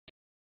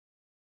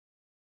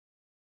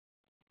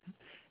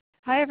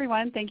Hi,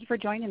 everyone. Thank you for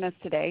joining us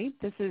today.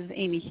 This is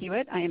Amy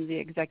Hewitt. I am the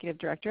Executive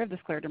Director of the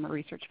Scleroderma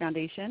Research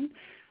Foundation.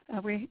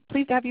 We're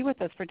pleased to have you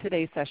with us for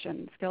today's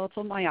session,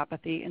 Skeletal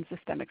Myopathy and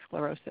Systemic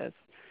Sclerosis.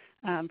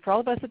 For all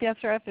of us at the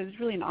SRF, it is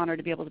really an honor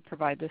to be able to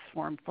provide this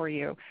forum for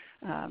you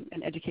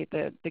and educate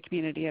the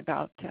community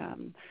about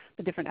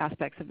the different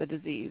aspects of the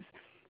disease.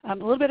 A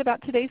little bit about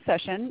today's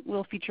session.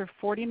 We'll feature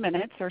 40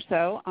 minutes or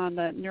so on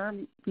the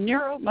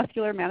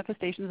neuromuscular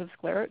manifestations of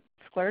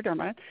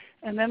scleroderma,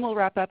 and then we'll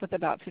wrap up with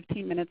about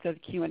 15 minutes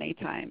of Q&A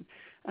time.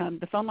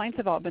 The phone lines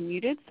have all been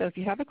muted, so if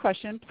you have a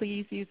question,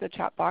 please use the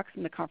chat box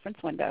in the conference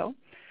window.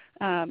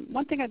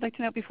 One thing I'd like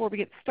to note before we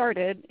get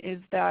started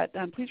is that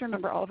please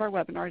remember all of our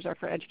webinars are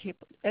for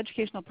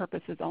educational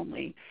purposes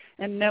only,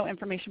 and no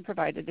information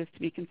provided is to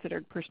be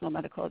considered personal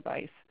medical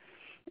advice.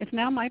 It's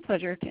now my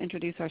pleasure to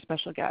introduce our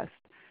special guest.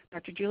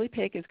 Dr. Julie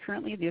Paik is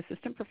currently the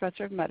Assistant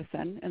Professor of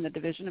Medicine in the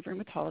Division of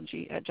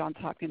Rheumatology at Johns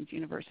Hopkins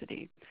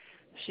University.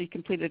 She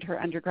completed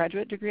her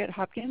undergraduate degree at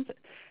Hopkins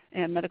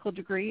and medical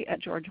degree at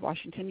George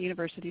Washington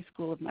University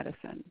School of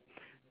Medicine.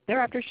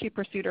 Thereafter, she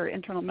pursued her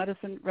internal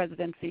medicine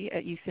residency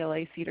at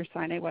UCLA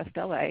Cedars-Sinai West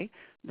LA,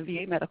 the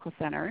VA Medical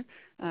Center,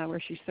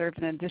 where she served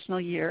an additional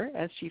year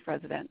as chief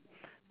resident.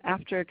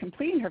 After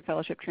completing her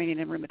fellowship training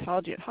in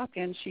rheumatology at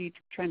Hopkins, she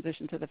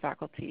transitioned to the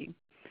faculty.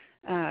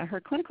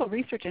 Her clinical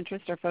research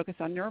interests are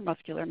focused on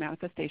neuromuscular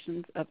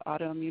manifestations of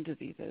autoimmune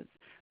diseases,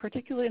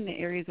 particularly in the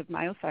areas of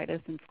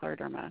myositis and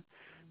scleroderma.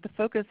 The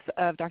focus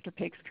of Dr.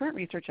 Paik's current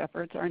research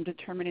efforts are in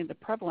determining the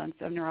prevalence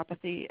of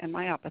neuropathy and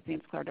myopathy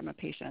in scleroderma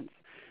patients,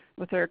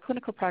 with her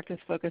clinical practice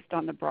focused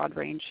on the broad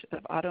range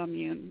of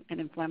autoimmune and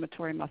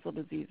inflammatory muscle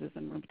diseases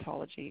and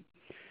rheumatology.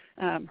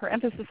 Her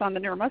emphasis on the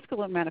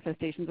neuromuscular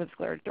manifestations of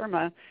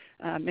scleroderma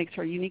makes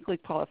her uniquely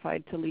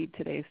qualified to lead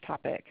today's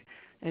topic.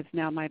 It's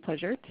now my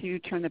pleasure to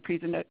turn the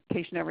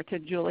presentation over to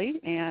Julie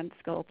and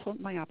skeletal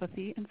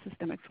myopathy and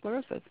systemic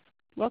sclerosis.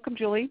 Welcome,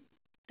 Julie.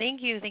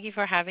 Thank you. Thank you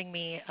for having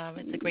me.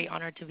 It's a great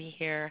honor to be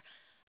here.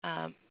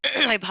 I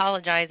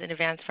apologize in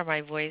advance for my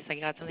voice. I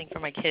got something for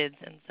my kids,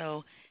 and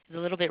so it's a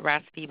little bit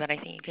raspy, but I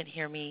think you can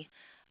hear me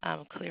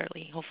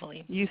clearly,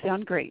 hopefully. You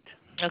sound great.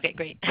 Okay,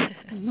 great.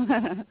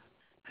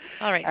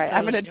 All right,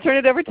 I'm going to turn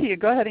it over to you.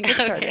 Go ahead and get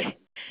started. Okay.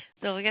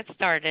 So we'll get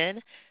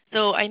started.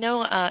 So I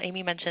know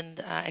Amy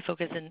mentioned I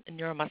focus in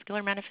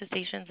neuromuscular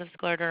manifestations of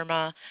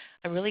scleroderma.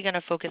 I'm really going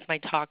to focus my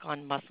talk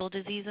on muscle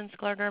disease in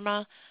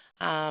scleroderma.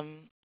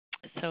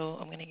 So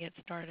I'm going to get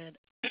started.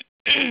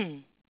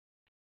 So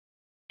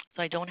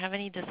I don't have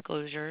any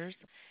disclosures.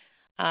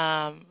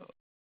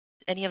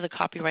 Any of the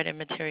copyrighted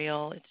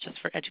material, it's just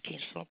for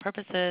educational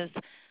purposes.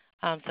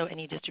 So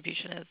any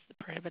distribution is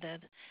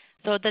prohibited.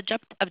 So the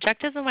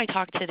objectives of my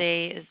talk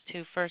today is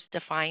to first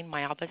define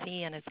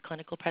myopathy and its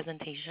clinical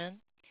presentation,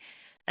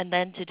 and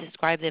then to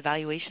describe the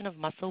evaluation of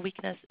muscle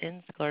weakness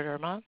in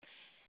scleroderma,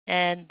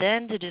 and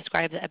then to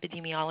describe the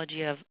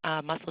epidemiology of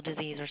muscle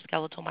disease or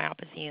skeletal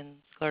myopathy in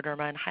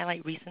scleroderma and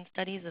highlight recent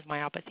studies of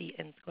myopathy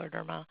in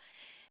scleroderma,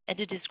 and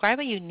to describe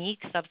a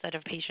unique subset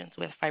of patients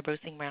with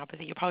fibrosing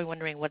myopathy. You're probably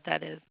wondering what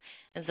that is,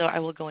 and so I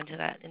will go into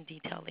that in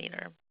detail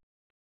later.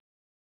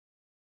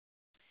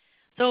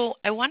 So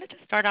I wanted to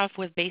start off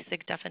with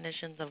basic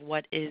definitions of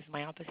what is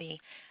myopathy.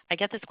 I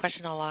get this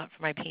question a lot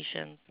from my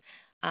patients.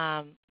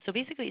 So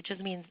basically it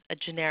just means a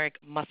generic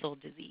muscle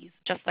disease.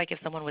 Just like if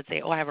someone would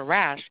say, oh, I have a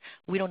rash,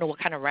 we don't know what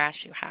kind of rash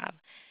you have.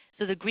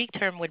 So the Greek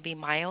term would be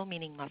myo,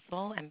 meaning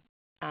muscle, and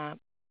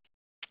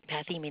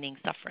pathy, meaning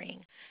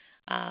suffering.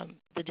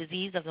 The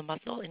disease of the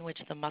muscle in which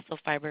the muscle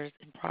fibers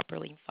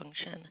improperly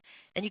function.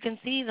 And you can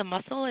see the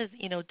muscle is,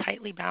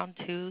 tightly bound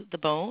to the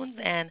bones,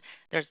 and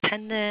there's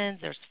tendons,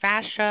 there's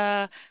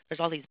fascia, there's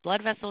all these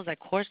blood vessels that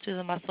course through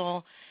the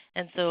muscle.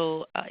 And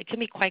so it can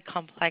be quite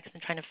complex in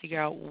trying to figure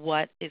out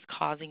what is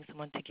causing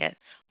someone to get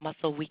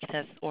muscle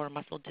weakness or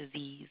muscle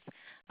disease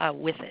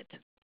with it.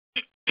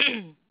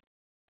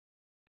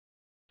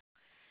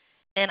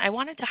 And I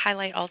wanted to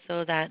highlight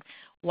also that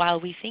while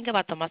we think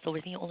about the muscle,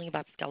 we think only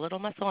about skeletal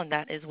muscle, and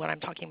that is what I'm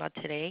talking about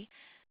today.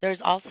 There's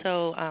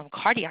also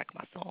cardiac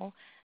muscle,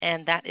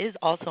 and that is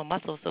also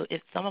muscle. So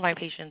if some of my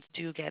patients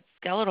do get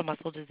skeletal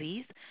muscle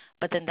disease,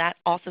 but then that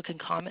also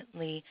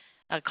concomitantly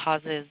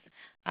causes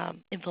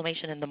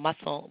inflammation in the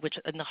muscle, which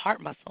in the heart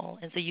muscle.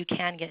 And so you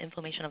can get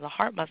inflammation of the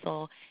heart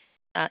muscle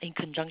in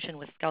conjunction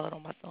with skeletal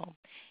muscle.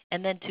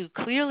 And then to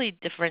clearly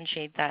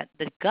differentiate that,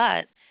 the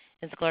gut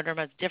in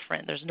scleroderma is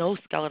different. There's no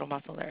skeletal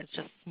muscle there. It's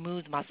just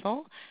smooth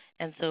muscle.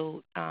 And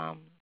so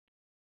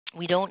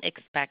we don't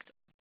expect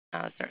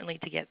certainly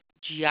to get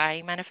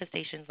GI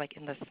manifestations like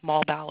in the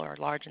small bowel or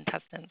large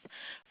intestines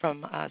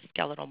from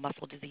skeletal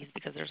muscle disease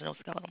because there's no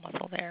skeletal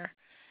muscle there.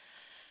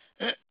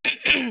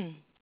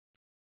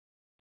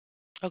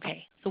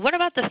 Okay, so what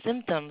about the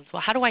symptoms?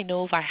 Well, how do I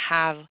know if I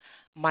have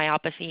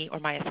myopathy or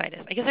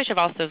myositis? I guess I should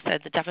have also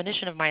said the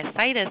definition of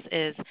myositis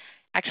is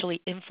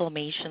actually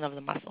inflammation of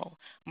the muscle.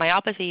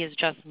 Myopathy is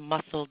just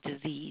muscle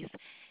disease,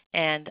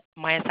 and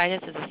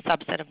myositis is a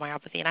subset of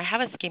myopathy. And I have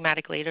a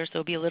schematic later, so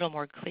it'll be a little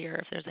more clear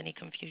if there's any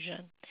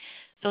confusion.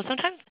 So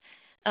sometimes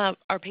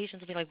our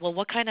patients will be like, well,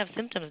 what kind of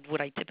symptoms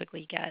would I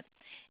typically get?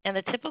 And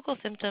the typical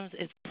symptoms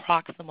is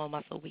proximal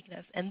muscle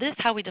weakness. And this,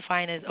 how we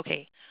define is,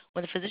 okay,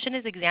 when the physician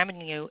is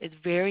examining you, it's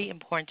very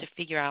important to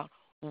figure out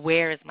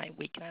where is my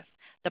weakness.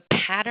 The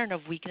pattern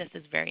of weakness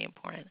is very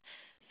important.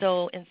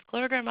 So in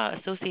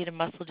scleroderma-associated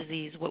muscle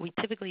disease, what we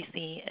typically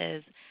see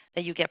is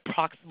that you get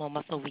proximal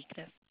muscle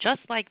weakness,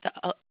 just like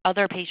the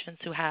other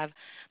patients who have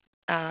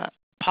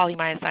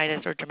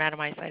polymyositis or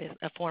dermatomyositis,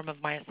 a form of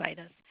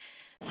myositis.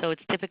 So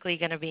it's typically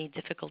going to be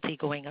difficulty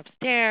going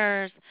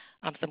upstairs.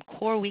 Some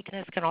core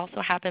weakness can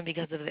also happen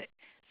because of the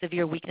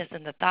severe weakness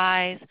in the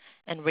thighs,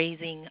 and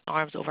raising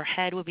arms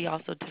overhead would be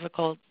also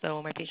difficult.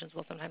 So my patients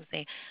will sometimes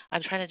say,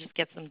 I'm trying to just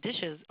get some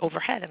dishes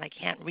overhead and I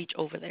can't reach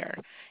over there.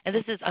 And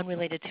this is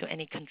unrelated to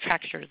any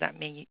contractures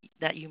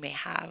that you may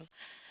have.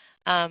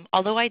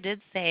 Although I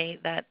did say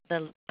that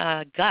the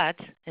gut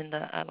in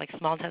the like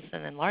small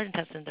intestine and large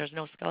intestine, there's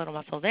no skeletal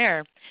muscle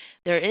there,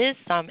 there is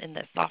some in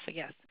the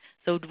esophagus.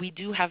 So we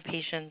do have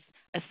patients,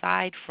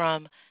 aside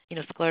from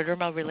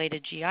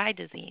scleroderma-related GI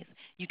disease,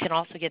 you can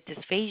also get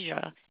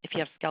dysphagia if you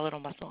have skeletal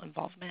muscle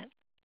involvement.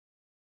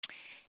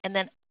 And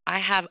then I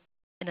have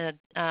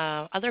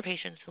other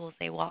patients who will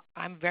say, well,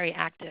 I'm very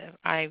active.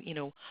 I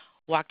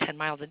walk 10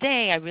 miles a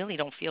day. I really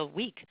don't feel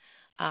weak.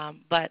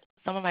 But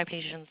some of my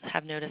patients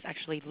have noticed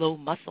actually low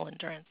muscle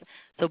endurance.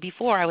 So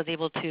before I was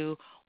able to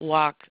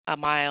walk a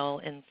mile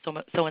in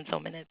so and so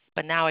minutes,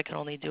 but now I can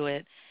only do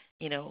it,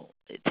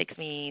 it takes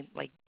me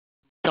like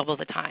double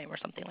the time or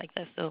something like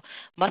this. So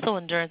muscle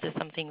endurance is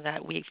something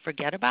that we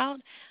forget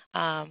about,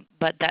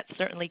 but that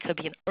certainly could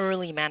be an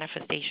early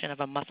manifestation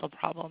of a muscle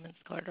problem in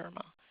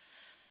scleroderma.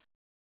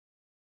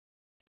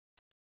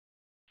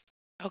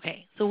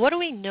 Okay, so what do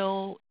we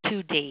know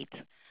to date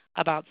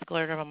about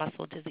scleroderma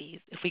muscle disease?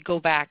 If we go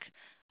back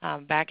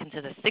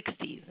into the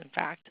 60s, in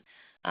fact,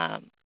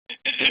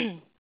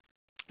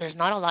 there's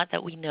not a lot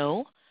that we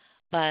know,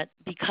 but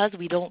because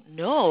we don't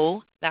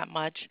know that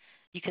much,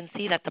 you can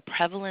see that the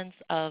prevalence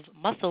of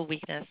muscle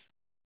weakness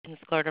in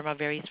scleroderma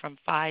varies from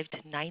 5 to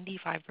 95%.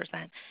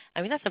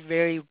 I mean, that's a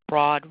very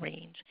broad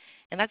range.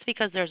 And that's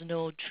because there's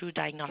no true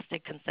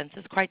diagnostic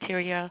consensus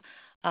criteria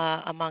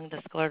among the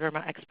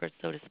scleroderma experts,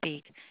 so to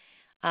speak.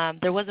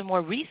 There was a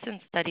more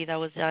recent study that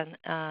was done,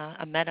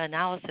 a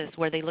meta-analysis,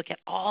 where they look at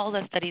all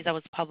the studies that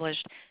was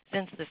published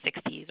since the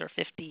 60s or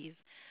 50s.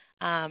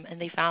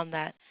 And they found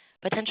that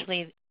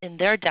potentially in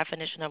their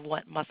definition of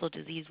what muscle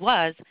disease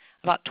was,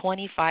 about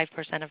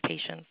 25% of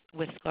patients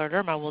with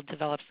scleroderma will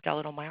develop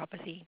skeletal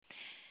myopathy.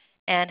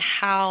 And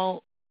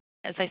how,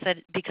 as I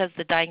said, because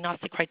the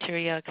diagnostic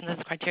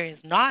consensus criteria is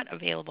not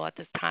available at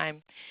this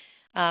time,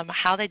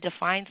 how they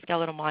define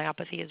skeletal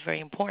myopathy is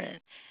very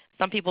important.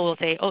 Some people will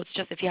say, oh, it's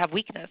just if you have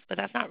weakness, but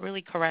that's not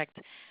really correct.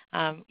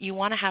 You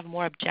want to have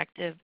more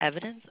objective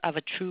evidence of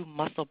a true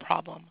muscle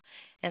problem.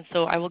 And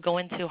so I will go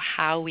into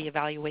how we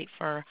evaluate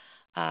for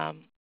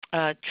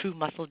true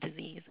muscle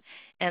disease.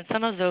 And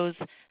some of those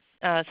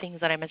things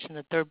that I mentioned in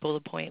the third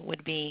bullet point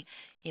would be,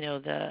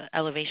 the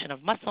elevation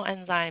of muscle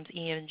enzymes,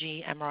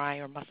 EMG, MRI,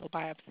 or muscle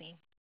biopsy.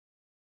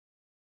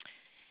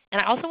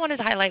 And I also wanted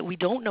to highlight we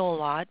don't know a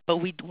lot, but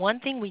one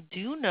thing we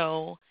do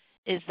know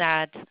is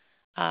that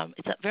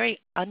it's a very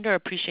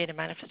underappreciated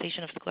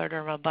manifestation of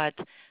scleroderma, but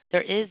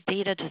there is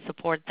data to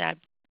support that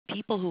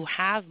people who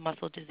have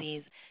muscle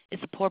disease is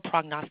a poor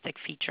prognostic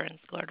feature in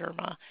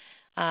scleroderma.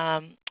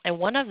 And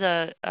one of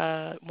the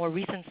more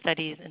recent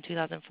studies in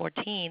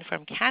 2014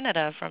 from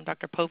Canada, from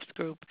Dr. Pope's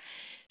group,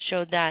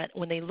 showed that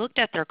when they looked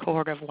at their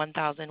cohort of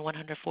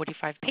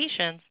 1,145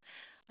 patients,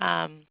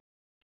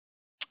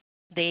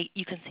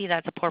 you can see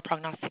that's a poor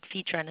prognostic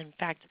feature, and in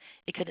fact,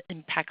 it could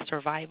impact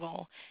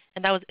survival.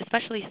 And that was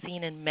especially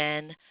seen in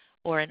men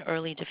or in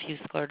early diffuse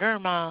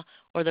scleroderma,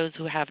 or those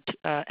who have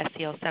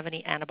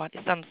SCL70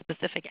 antibodies, some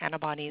specific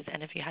antibodies,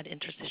 and if you had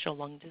interstitial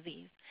lung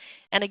disease.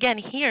 And again,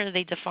 here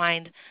they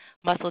defined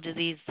muscle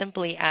disease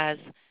simply as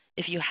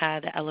if you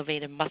had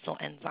elevated muscle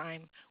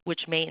enzyme,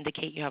 which may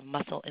indicate you have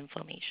muscle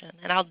inflammation.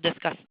 And I'll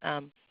discuss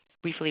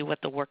briefly what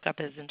the workup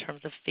is in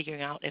terms of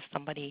figuring out if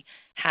somebody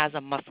has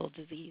a muscle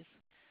disease.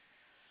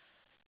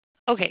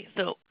 Okay,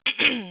 so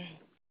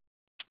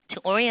to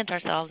orient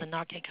ourselves and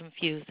not get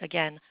confused,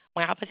 again,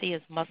 myopathy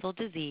is muscle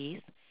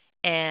disease,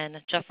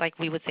 and just like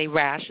we would say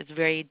rash, it's a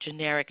very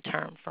generic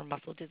term for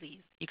muscle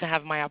disease. You can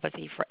have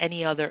myopathy for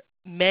any other,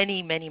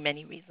 many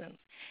reasons.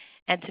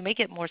 And to make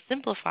it more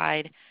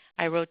simplified,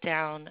 I wrote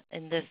down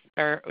in this,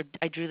 or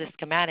I drew this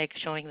schematic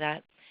showing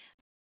that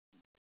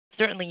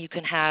certainly you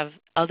can have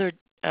other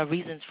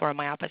reasons for a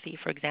myopathy,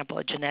 for example,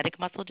 a genetic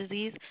muscle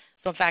disease.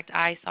 So in fact,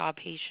 I saw a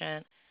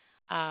patient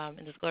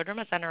in the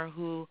Scleroderma Center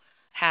who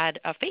had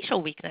a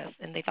facial weakness,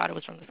 and they thought it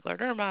was from the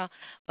scleroderma,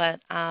 but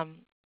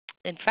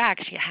in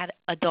fact, she had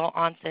adult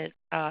onset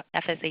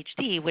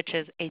FSHD, which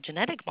is a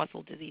genetic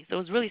muscle disease. So it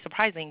was really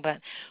surprising, but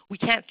we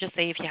can't just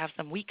say if you have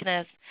some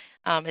weakness,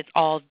 it's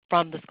all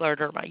from the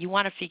scleroderma. You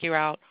want to figure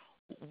out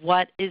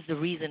what is the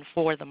reason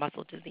for the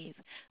muscle disease.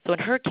 So in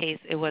her case,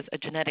 it was a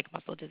genetic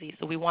muscle disease.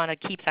 So we want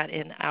to keep that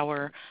in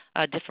our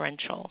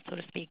differential, so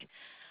to speak.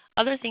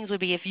 other things would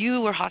be if you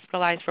were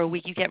hospitalized for a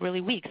week, you get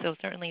really weak. So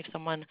certainly if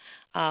someone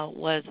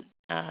was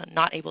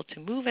not able to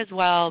move as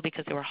well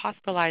because they were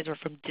hospitalized or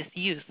from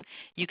disuse,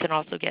 you can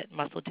also get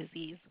muscle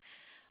disease.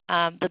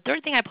 The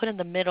third thing I put in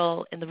the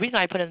middle, and the reason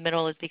I put in the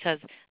middle is because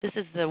this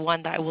is the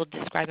one that I will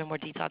describe in more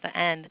detail at the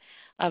end,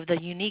 of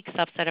the unique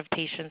subset of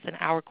patients in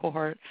our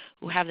cohort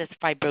who have this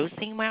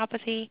fibrosing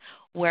myopathy,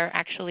 where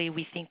actually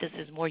we think this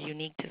is more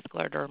unique to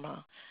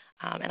scleroderma.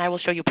 And I will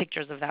show you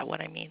pictures of that, what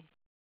I mean.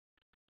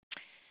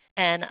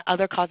 And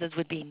other causes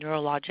would be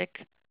neurologic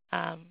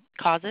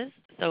causes.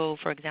 So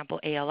for example,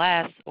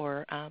 ALS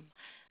or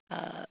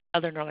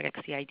other neurologic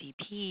like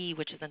CIDP,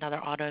 which is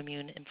another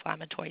autoimmune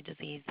inflammatory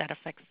disease that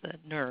affects the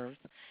nerves.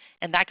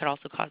 And that could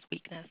also cause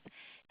weakness.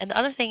 And the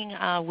other thing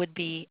would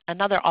be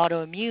another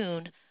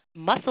autoimmune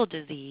muscle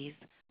disease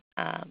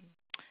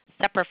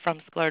separate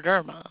from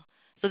scleroderma.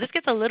 So this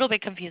gets a little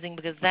bit confusing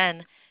because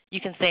then you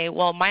can say,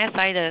 well,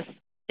 myositis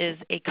is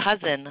a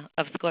cousin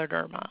of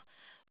scleroderma.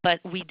 But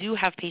we do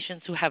have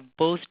patients who have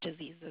both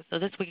diseases. So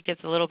this week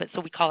gets a little bit, so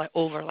we call it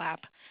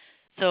overlap.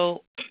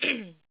 So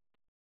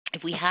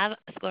if we have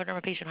a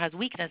scleroderma patient who has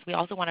weakness, we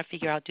also want to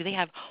figure out, do they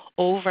have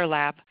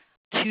overlap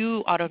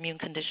to autoimmune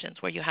conditions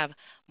where you have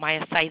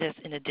myositis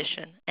in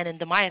addition? And in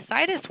the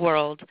myositis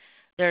world,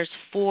 there's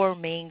 4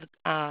 main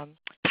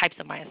types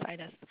of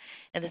myositis.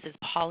 And this is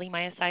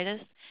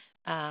polymyositis,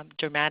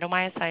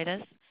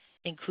 dermatomyositis,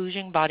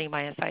 inclusion body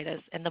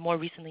myositis, and the more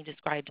recently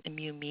described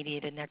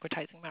immune-mediated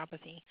necrotizing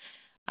myopathy.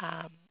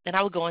 And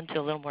I will go into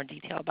a little more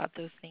detail about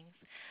those things.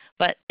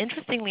 But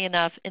interestingly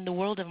enough, in the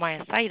world of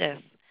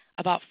myositis,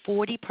 about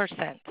 40%,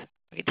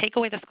 okay, take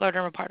away the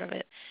scleroderma part of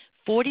it,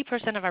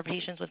 40% of our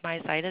patients with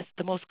myositis,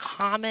 the most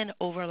common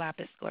overlap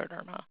is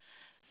scleroderma.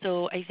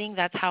 So I think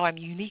that's how I'm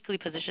uniquely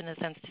positioned in a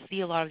sense to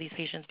see a lot of these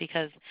patients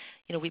because,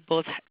 you know, we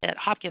both, at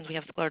Hopkins, we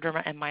have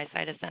scleroderma and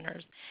myositis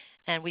centers,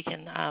 and we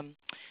can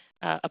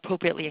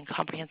appropriately and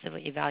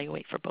comprehensively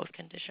evaluate for both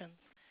conditions.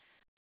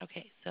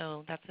 Okay,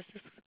 so that's a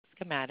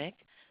schematic.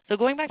 So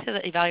going back to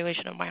the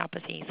evaluation of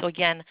myopathy, so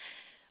again,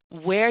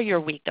 where you're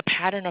weak, the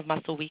pattern of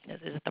muscle weakness.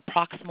 Is it the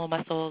proximal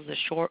muscles, the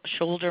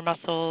shoulder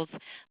muscles,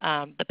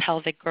 the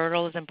pelvic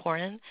girdle is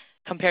important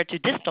compared to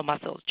distal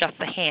muscles, just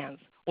the hands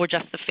or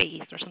just the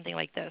face or something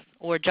like this,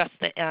 or just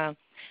the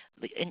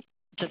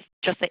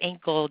just the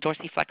ankle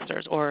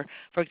dorsiflexors, or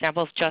for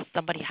example, if just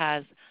somebody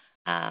has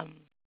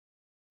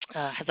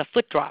a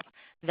foot drop,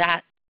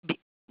 that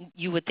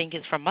you would think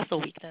is from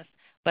muscle weakness,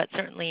 but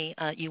certainly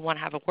you want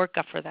to have a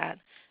workup for that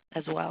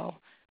as well.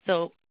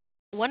 So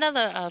one of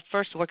the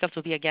first workups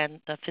would be,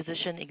 again, the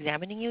physician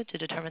examining you to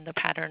determine the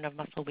pattern of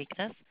muscle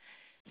weakness.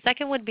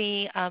 Second would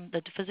be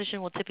the physician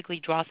will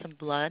typically draw some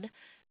blood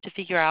to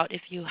figure out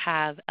if you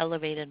have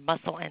elevated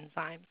muscle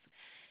enzymes.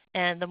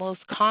 And the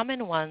most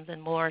common ones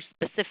and more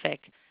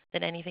specific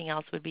than anything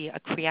else would be a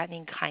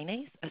creatinine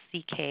kinase, a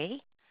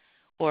CK,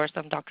 or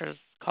some doctors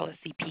call it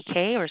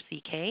CPK or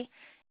CK,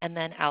 and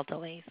then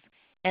aldolase.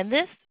 And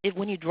this,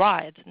 when you draw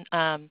it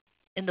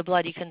in the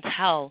blood, you can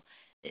tell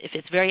if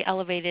it's very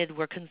elevated,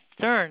 we're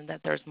concerned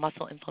that there's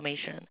muscle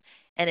inflammation.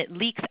 And it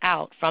leaks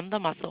out from the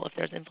muscle if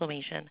there's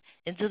inflammation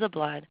into the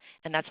blood,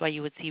 and that's why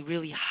you would see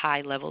really high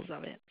levels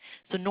of it.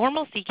 So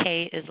normal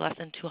CK is less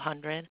than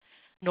 200.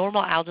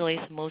 Normal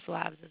aldolase in most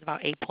labs is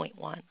about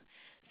 8.1.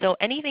 So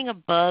anything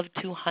above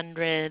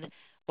 200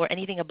 or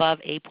anything above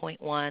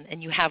 8.1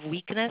 and you have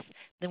weakness,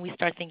 then we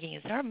start thinking,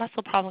 is there a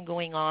muscle problem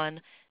going on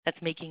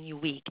that's making you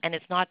weak? And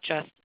it's not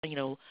just, you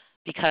know,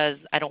 because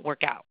I don't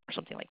work out or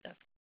something like this.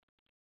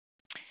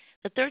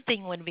 The third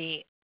thing would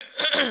be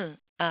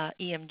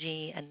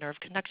EMG and nerve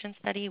conduction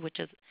study, which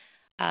is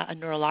a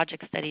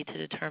neurologic study to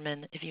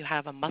determine if you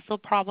have a muscle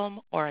problem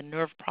or a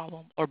nerve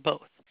problem or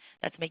both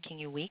that's making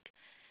you weak.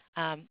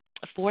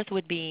 Fourth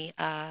would be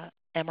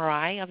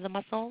MRI of the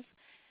muscles.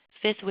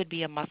 Fifth would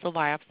be a muscle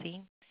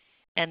biopsy.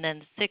 And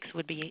then sixth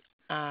would be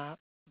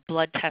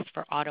blood tests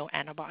for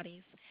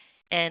autoantibodies.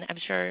 And I'm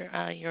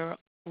sure you're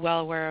well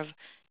aware of,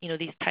 you know,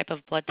 these type of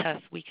blood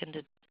tests we can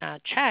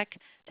check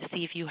to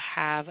see if you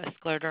have a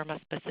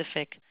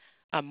scleroderma-specific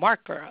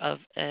marker of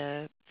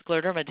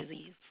scleroderma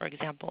disease, for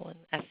example,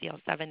 an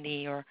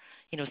SCL70 or,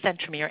 you know,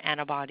 centromere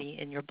antibody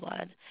in your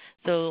blood.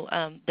 So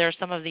there are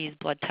some of these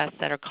blood tests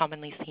that are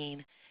commonly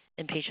seen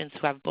in patients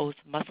who have both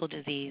muscle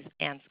disease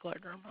and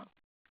scleroderma.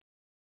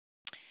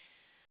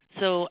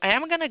 So I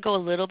am going to go a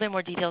little bit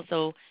more detail.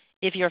 So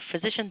if your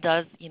physician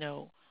does, you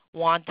know,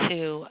 want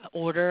to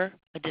order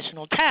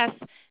additional tests,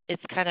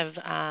 it's kind of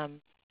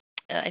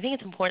I think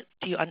it's important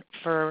to you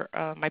for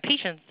my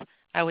patients.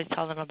 I always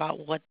tell them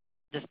about what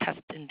this test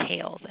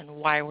entails and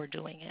why we're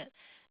doing it,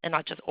 and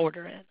not just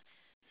order it.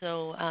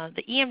 So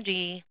the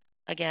EMG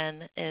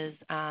again is,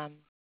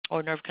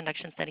 or nerve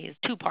conduction study, is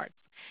 2 parts.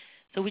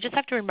 So we just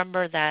have to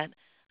remember that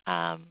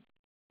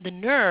the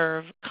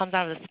nerve comes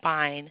out of the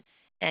spine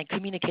and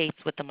communicates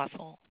with the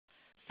muscle.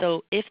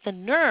 So if the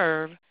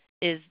nerve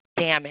is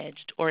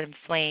damaged or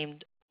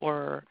inflamed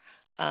or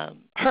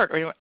hurt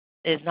or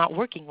is not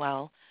working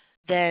well,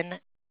 then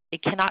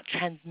it cannot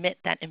transmit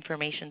that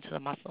information to the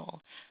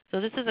muscle.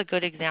 So this is a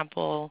good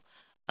example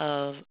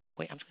of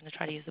wait, I'm just going to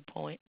try to use the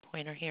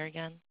pointer here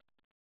again.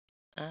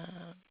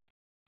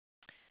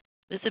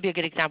 This would be a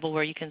good example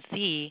where you can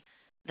see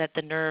that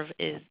the nerve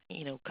is,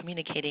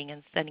 communicating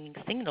and sending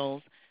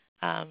signals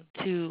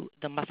to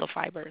the muscle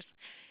fibers.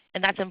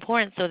 And that's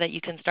important so that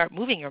you can start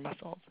moving your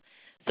muscles.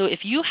 So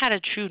if you had a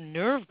true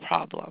nerve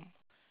problem,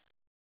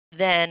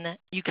 then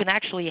you can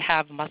actually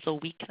have muscle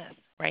weakness,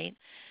 right?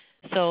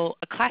 So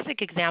a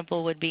classic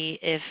example would be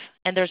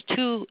and there's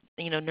two,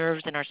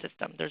 nerves in our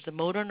system. There's the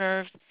motor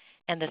nerves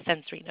and the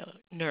sensory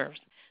nerves.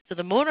 So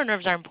the motor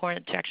nerves are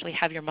important to actually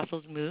have your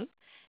muscles move,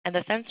 and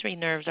the sensory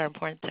nerves are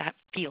important to have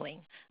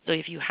feeling. So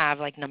if you have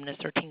like numbness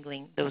or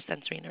tingling, those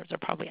sensory nerves are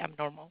probably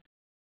abnormal.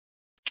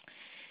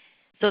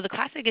 So the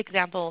classic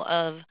example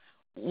of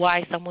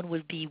why someone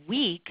would be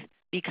weak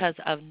because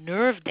of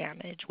nerve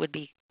damage would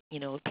be,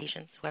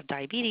 patients who have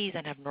diabetes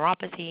and have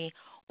neuropathy,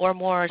 or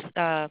more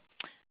a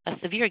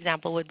severe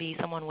example would be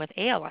someone with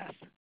ALS,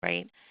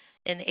 right?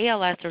 In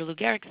ALS or Lou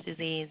Gehrig's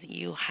disease,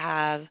 you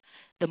have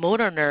the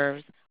motor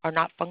nerves are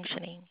not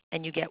functioning,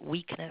 and you get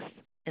weakness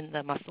in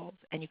the muscles,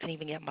 and you can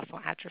even get muscle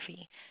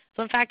atrophy.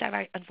 So in fact,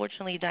 I've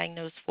unfortunately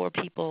diagnosed 4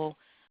 people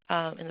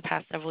in the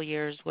past several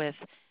years with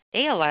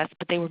ALS,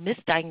 but they were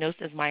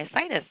misdiagnosed as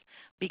myositis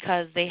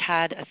because they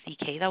had a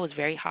CK that was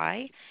very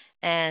high,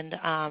 and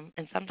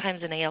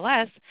sometimes in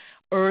ALS,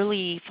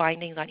 early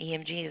findings on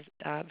EMG is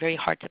very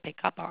hard to pick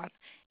up on,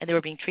 and they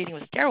were being treated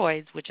with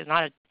steroids, which is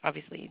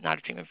obviously not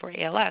a treatment for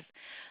ALS.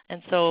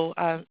 And so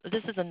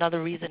this is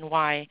another reason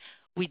why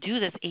we do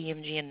this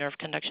EMG and nerve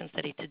conduction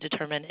study to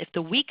determine if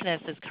the weakness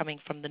is coming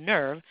from the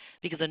nerve,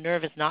 because the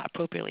nerve is not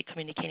appropriately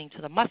communicating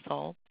to the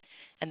muscle,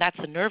 and that's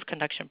the nerve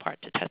conduction part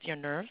to test your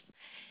nerves.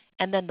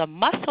 And then the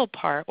muscle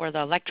part, or the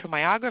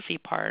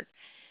electromyography part,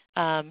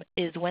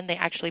 is when they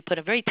actually put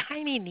a very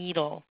tiny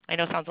needle. I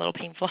know it sounds a little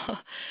painful,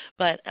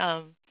 but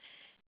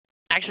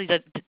actually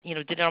did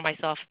it on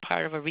myself,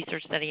 part of a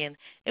research study, and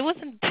it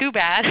wasn't too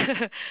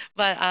bad.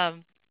 But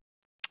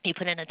you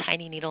put in a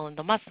tiny needle in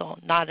the muscle,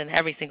 not in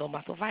every single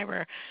muscle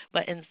fiber,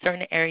 but in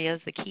certain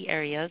areas, the key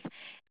areas,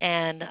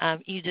 and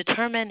you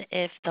determine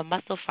if the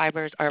muscle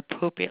fibers are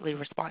appropriately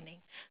responding.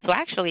 So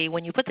actually,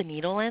 when you put the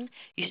needle in,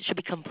 you should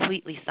be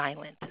completely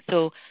silent.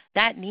 So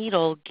that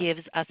needle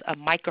gives us a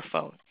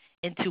microphone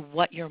into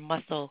what your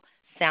muscle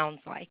sounds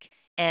like.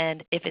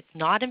 And if it's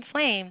not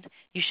inflamed,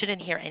 you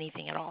shouldn't hear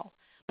anything at all.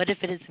 But if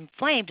it is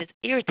inflamed, it's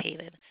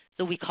irritated.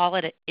 So we call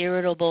it an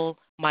irritable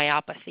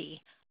myopathy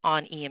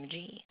on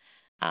EMG.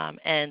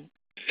 And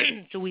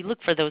so we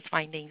look for those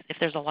findings. If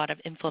there's a lot of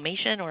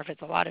inflammation or if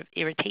it's a lot of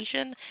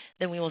irritation,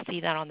 then we will see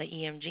that on the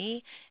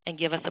EMG and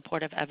give us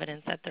supportive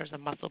evidence that there's a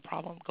muscle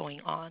problem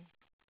going on.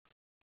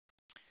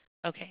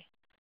 Okay,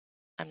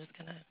 I'm just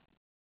going to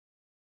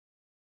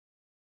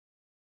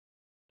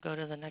go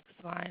to the next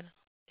slide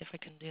if I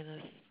can do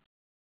this.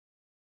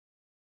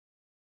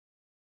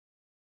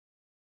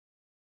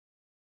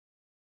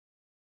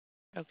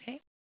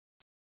 Okay.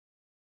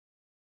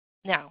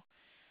 Now,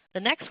 the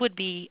next would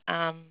be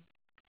the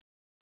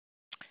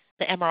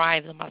MRI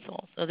of the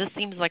muscle. So this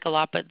seems like a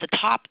lot, but the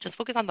top, just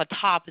focus on the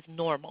top, is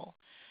normal.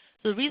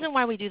 So the reason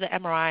why we do the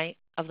MRI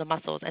of the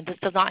muscles, and this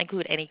does not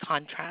include any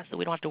contrast, so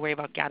we don't have to worry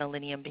about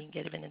gadolinium being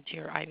given into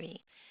your IV.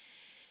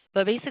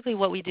 But basically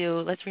what we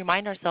do, let's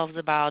remind ourselves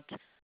about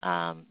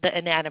the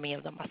anatomy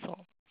of the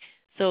muscle.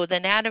 So the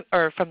anatomy,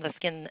 or from the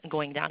skin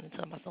going down into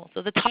the muscle.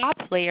 So the top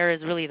layer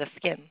is really the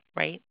skin,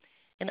 right?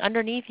 And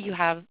underneath you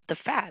have the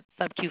fat,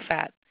 subcu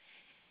fat.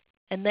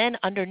 And then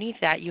underneath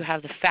that you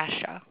have the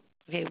fascia.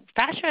 Okay,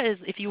 fascia is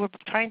if you were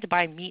trying to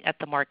buy meat at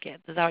the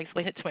market. This is how I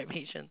explain it to my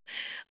patients.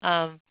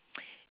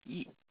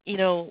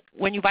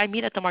 When you buy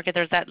meat at the market,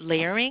 there's that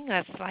layering,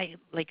 that's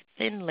like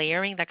thin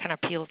layering that kind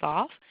of peels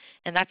off,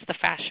 and that's the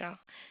fascia.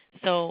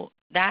 So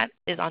that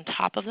is on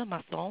top of the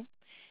muscle,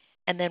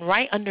 and then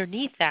right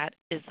underneath that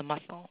is the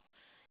muscle.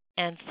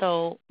 And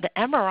so the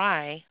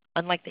MRI,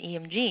 unlike the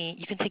EMG,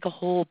 you can take a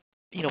whole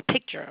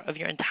picture of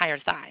your entire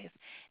thighs,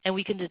 and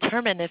we can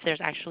determine if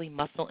there's actually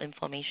muscle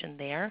inflammation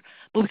there.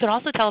 But we can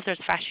also tell if there's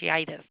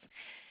fasciitis.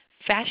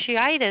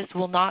 Fasciitis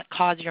will not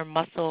cause your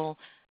muscle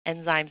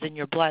enzymes in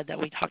your blood that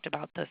we talked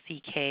about, the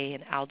CK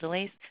and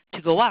aldolase,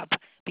 to go up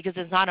because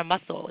it's not a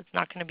muscle. It's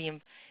not going to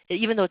be,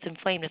 even though it's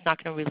inflamed, it's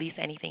not going to release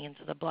anything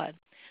into the blood.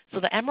 So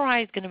the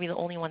MRI is going to be the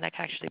only one that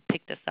can actually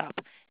pick this up,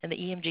 and the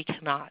EMG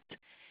cannot.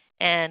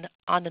 And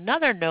on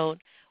another note,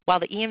 while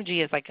the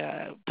EMG is like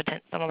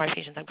some of my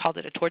patients have called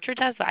it a torture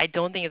test, but I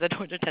don't think it's a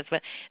torture test,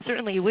 but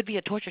certainly it would be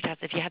a torture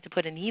test if you had to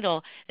put a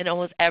needle in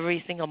almost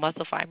every single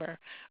muscle fiber,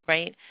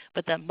 right?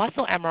 But the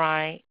muscle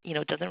MRI,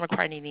 doesn't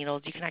require any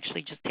needles. You can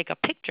actually just take a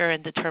picture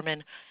and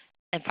determine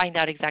and find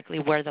out exactly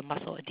where the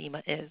muscle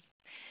edema is.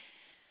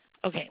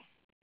 Okay,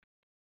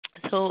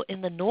 so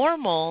in the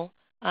normal,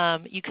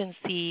 you can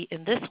see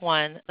in this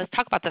one, let's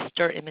talk about the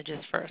STIR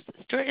images first.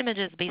 STIR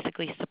images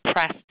basically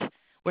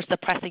we're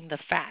suppressing the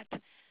fat.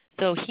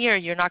 So here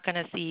you're not going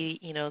to see,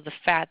 the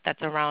fat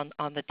that's around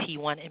on the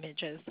T1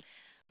 images.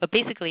 But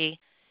basically,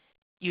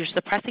 you're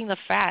suppressing the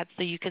fat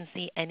so you can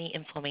see any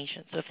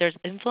inflammation. So if there's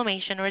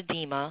inflammation or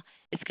edema,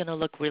 it's going to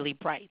look really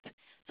bright.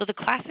 So the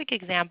classic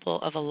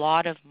example of a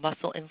lot of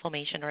muscle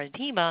inflammation or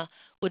edema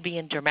would be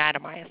in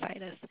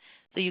dermatomyositis.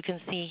 So you can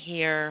see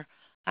here,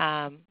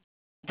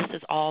 this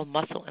is all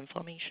muscle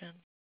inflammation,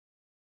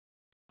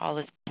 all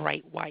this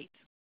bright white.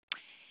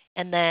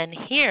 And then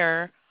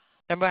here,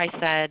 remember I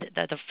said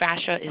that the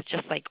fascia is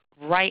just like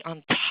right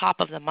on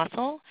top of the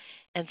muscle,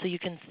 and so you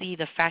can see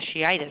the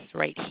fasciitis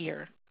right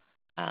here.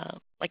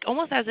 Like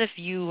almost as if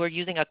you were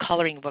using a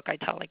coloring book, I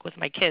tell, like with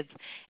my kids,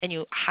 and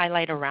you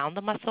highlight around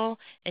the muscle,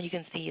 and you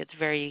can see it's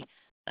very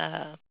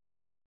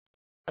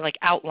like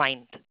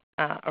outlined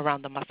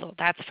around the muscle.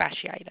 That's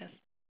fasciitis.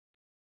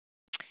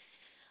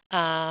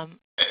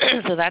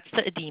 So that's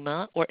the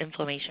edema or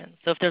inflammation.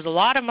 So if there's a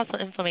lot of muscle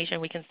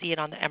inflammation, we can see it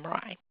on the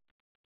MRI.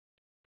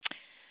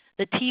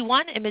 The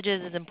T1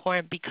 images is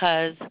important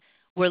because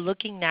we're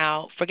looking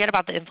now, forget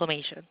about the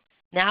inflammation.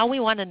 Now we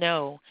want to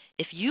know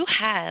if you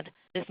had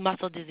this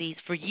muscle disease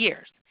for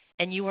years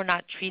and you were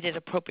not treated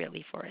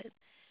appropriately for it,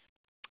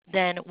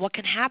 then what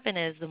can happen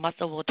is the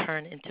muscle will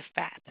turn into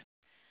fat.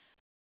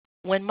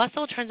 When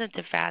muscle turns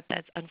into fat,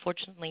 that's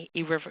unfortunately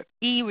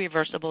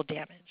irreversible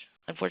damage.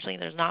 Unfortunately,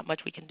 there's not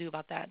much we can do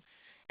about that.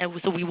 And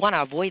so we want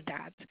to avoid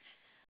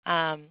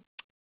that.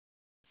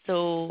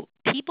 So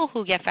people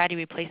who get fatty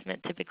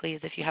replacement typically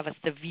is if you have a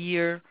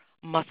severe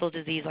muscle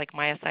disease like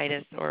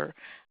myositis or,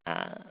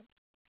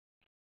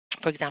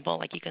 for example,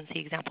 like you can see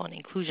example in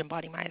inclusion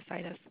body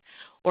myositis.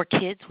 Or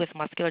kids with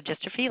muscular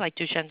dystrophy like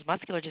Duchenne's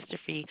muscular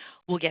dystrophy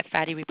will get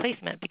fatty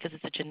replacement because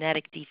it's a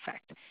genetic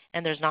defect.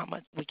 And there's not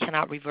much, we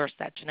cannot reverse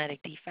that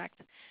genetic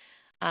defect.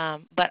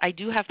 But I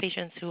do have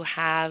patients who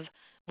have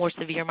more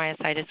severe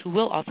myositis who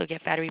will also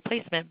get fatty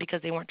replacement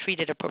because they weren't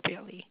treated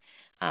appropriately.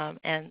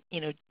 And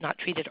not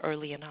treated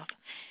early enough.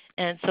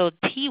 And so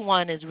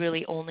T1 is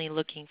really only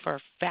looking for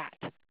fat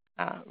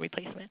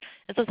replacement.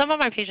 And so some of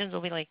my patients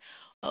will be like,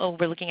 oh,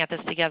 we're looking at this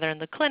together in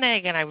the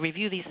clinic, and I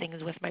review these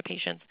things with my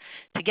patients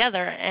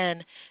together,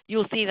 and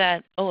you'll see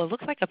that, oh, it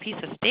looks like a piece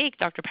of steak,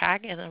 Dr.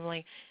 Paik, and I'm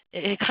like,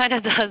 it kind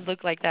of does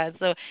look like that.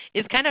 So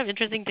it's kind of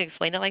interesting to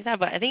explain it like that,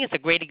 but I think it's a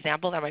great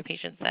example that my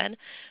patient said,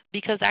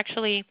 because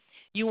actually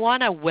you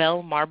want a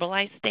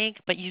well-marbleized steak,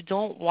 but you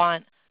don't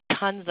want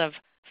tons of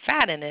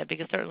fat in it,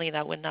 because certainly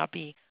that would not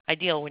be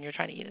ideal when you're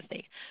trying to eat a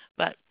steak.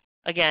 But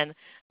again,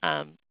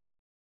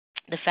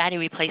 the fatty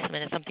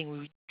replacement is something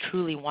we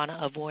truly want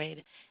to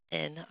avoid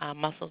in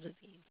muscle disease.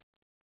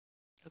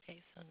 Okay,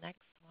 so next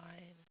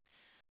slide.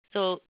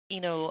 So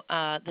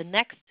the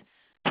next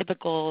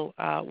typical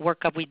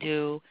workup we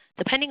do,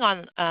 depending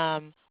on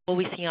what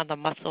we see on the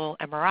muscle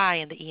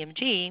MRI and the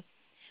EMG,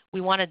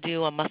 we want to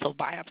do a muscle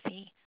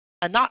biopsy.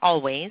 Not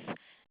always.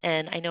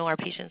 And I know our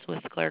patients with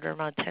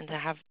scleroderma tend to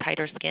have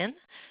tighter skin.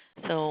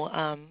 So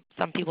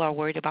some people are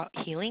worried about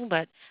healing,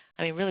 but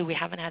I mean, really we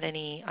haven't had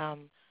any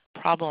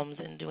problems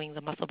in doing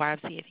the muscle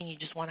biopsy. I think you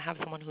just want to have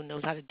someone who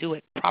knows how to do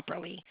it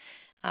properly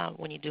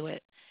when you do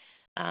it.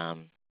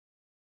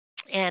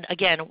 And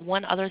again,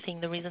 one other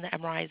thing, the reason the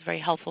MRI is very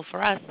helpful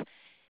for us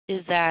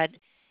is that,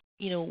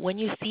 when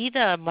you see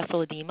the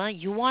muscle edema,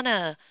 you want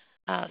to,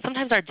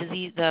 sometimes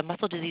the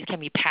muscle disease can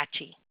be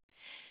patchy.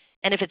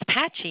 And if it's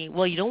patchy,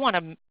 well, you don't want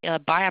to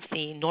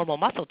biopsy normal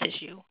muscle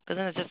tissue, because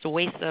then it's just a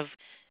waste of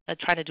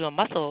trying to do a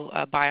muscle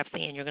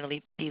biopsy, and you're going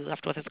to be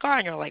left with a scar,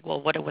 and you're like,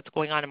 well, what's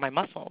going on in my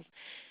muscles?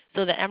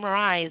 So the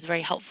MRI is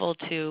very helpful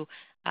to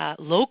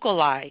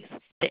localize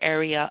the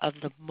area of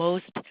the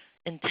most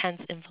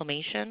intense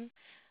inflammation.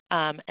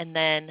 And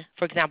then,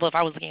 for example, if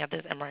I was looking at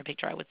this MRI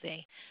picture, I would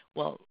say,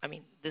 well, I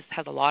mean, this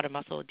has a lot of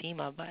muscle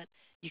edema, but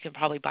you can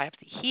probably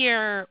biopsy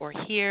here or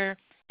here.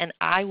 And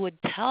I would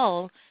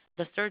tell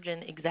the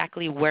surgeon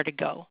exactly where to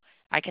go.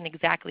 I can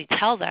exactly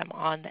tell them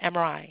on the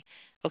MRI,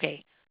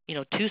 okay,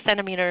 2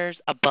 centimeters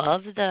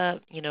above the,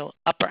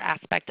 upper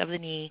aspect of the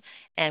knee,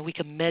 and we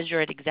can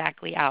measure it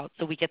exactly out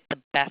so we get the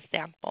best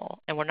sample,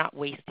 and we're not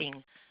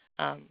wasting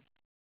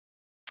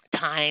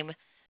time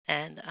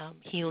and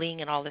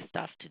healing and all this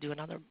stuff to do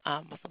another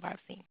muscle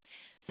biopsy.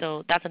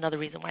 So that's another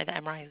reason why the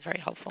MRI is very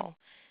helpful.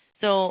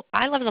 So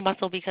I love the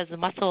muscle because the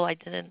muscle, I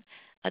didn't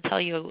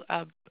tell you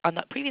on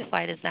the previous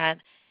slide, is that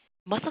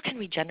muscle can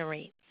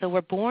regenerate. So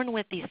we're born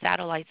with these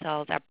satellite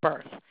cells at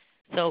birth.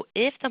 So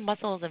if the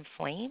muscle is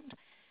inflamed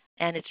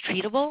and it's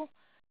treatable,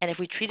 and if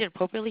we treat it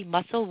appropriately,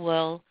 muscle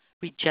will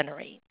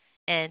regenerate,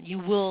 and you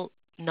will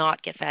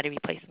not get fatty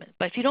replacement.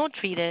 But if you don't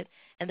treat it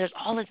and there's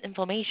all this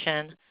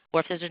inflammation,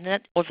 or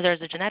if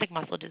there's a genetic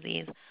muscle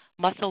disease,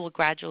 muscle will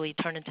gradually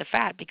turn into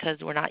fat because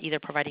we're not either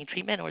providing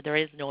treatment or there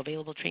is no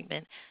available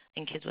treatment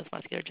in kids with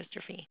muscular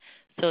dystrophy.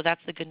 So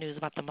that's the good news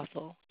about the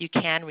muscle. You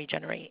can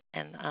regenerate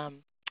and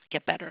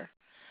get better.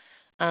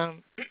 So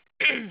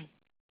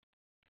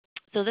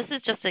this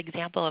is just an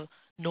example of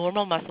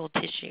normal muscle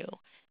tissue.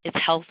 It's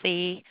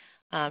healthy,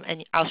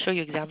 and I'll show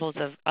you examples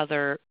of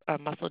other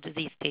muscle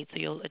disease states.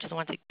 So I just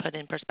want to put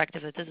in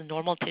perspective that this is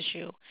normal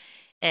tissue.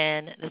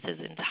 And this is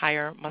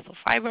entire muscle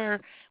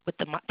fiber with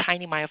the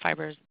tiny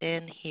myofibers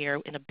in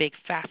here in a big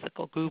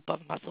fascicle group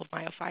of muscle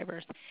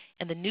myofibers.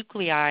 And the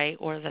nuclei,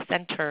 or the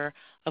center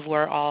of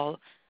where all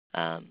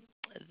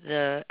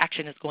the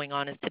action is going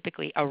on is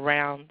typically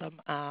around the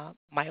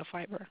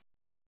myofiber.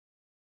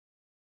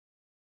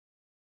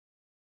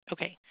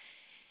 Okay.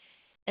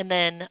 And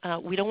then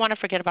we don't want to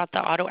forget about the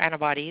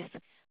autoantibodies.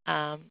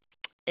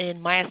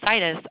 In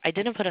myositis, I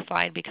didn't put a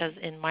slide because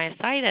in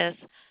myositis,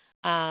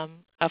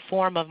 a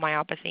form of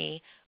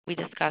myopathy we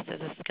discussed as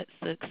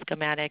a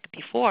schematic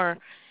before,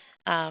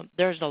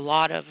 there's a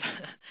lot of,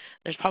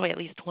 there's probably at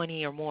least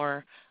 20 or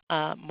more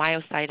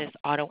myositis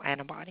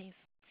autoantibodies.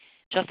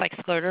 Just like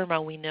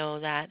scleroderma, we know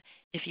that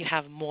if you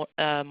have more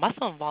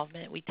muscle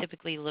involvement, we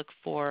typically look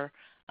for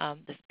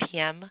this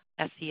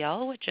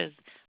PM-SCL, which is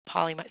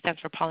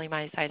stands for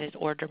polymyositis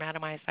or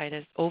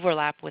dermatomyositis,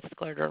 overlap with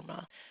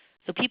scleroderma.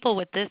 So people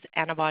with this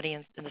antibody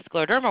in the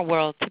scleroderma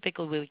world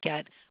typically will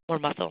get more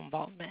muscle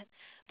involvement.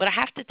 But I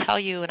have to tell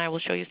you, and I will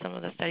show you some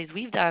of the studies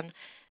we've done,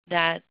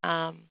 that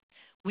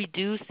we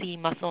do see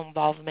muscle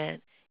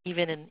involvement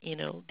even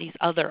in these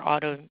other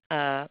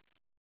autoantibodies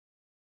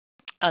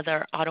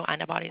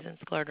in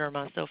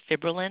scleroderma. So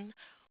fibrillin,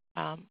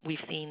 we've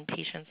seen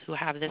patients who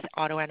have this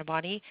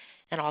autoantibody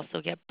and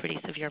also get pretty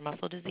severe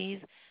muscle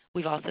disease.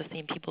 We've also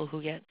seen people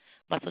who get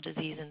muscle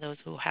disease in those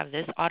who have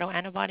this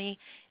autoantibody.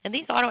 And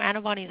these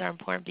autoantibodies are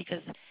important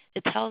because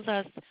it tells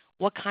us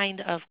what kind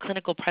of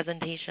clinical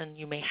presentation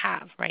you may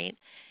have, right?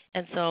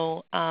 And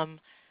so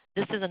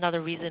this is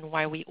another reason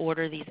why we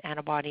order these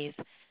antibodies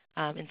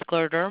in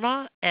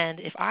scleroderma.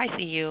 And if I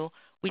see you,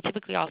 we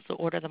typically also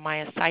order the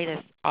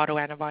myositis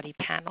autoantibody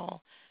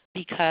panel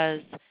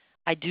because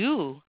I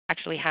do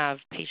actually have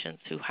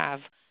patients who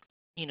have,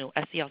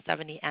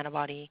 SCL70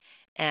 antibody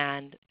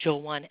and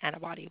JO1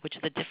 antibody, which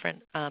is a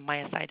different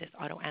myositis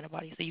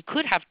autoantibody. So you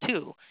could have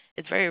two.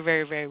 It's very,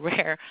 very, very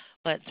rare,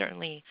 but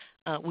certainly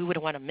we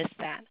wouldn't want to miss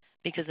that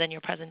because then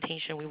your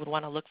presentation, we would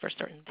want to look for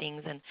certain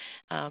things and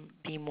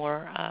be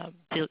more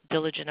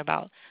diligent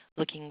about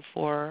looking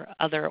for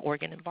other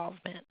organ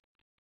involvement.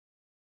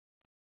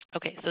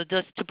 Okay, so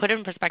just to put it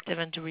in perspective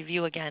and to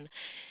review again,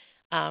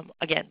 to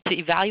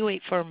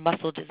evaluate for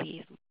muscle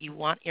disease, you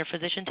want your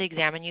physician to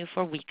examine you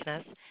for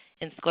weakness.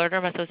 In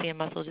scleroderma-associated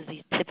muscle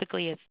disease,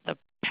 typically it's the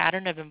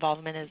pattern of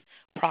involvement is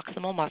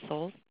proximal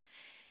muscles,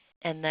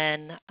 and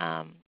then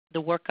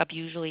the workup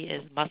usually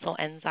is muscle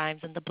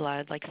enzymes in the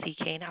blood like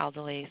CK and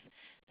aldolase.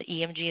 The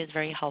EMG is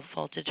very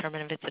helpful to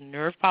determine if it's a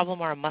nerve problem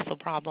or a muscle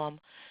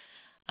problem.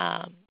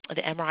 The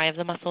MRI of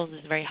the muscles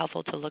is very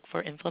helpful to look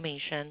for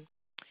inflammation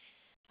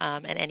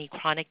and any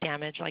chronic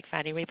damage like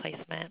fatty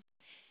replacement.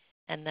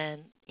 And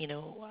then,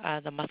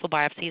 the muscle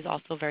biopsy is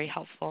also very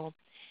helpful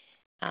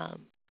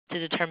to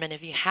determine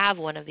if you have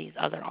one of these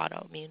other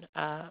autoimmune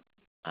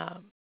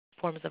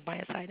forms of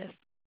myositis.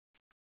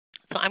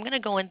 So I'm going to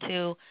go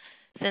into,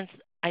 since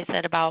I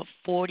said about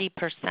 40%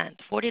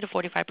 to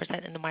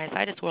 45% in the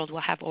myositis world will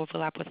have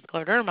overlap with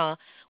scleroderma,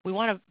 we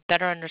want to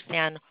better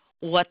understand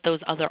what those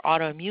other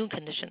autoimmune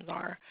conditions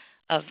are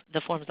of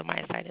the forms of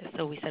myositis.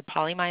 So we said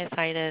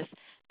polymyositis,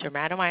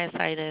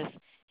 dermatomyositis,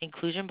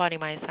 inclusion body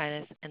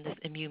myositis, and this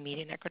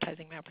immune-mediated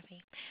necrotizing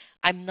myopathy.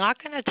 I'm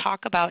not going to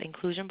talk about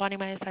inclusion body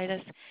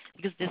myositis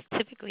because this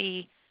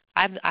typically,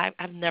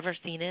 I've never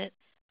seen it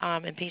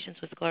in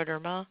patients with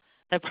scleroderma.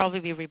 That'd probably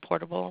be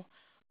reportable.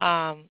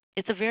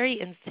 It's a very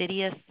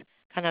insidious,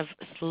 kind of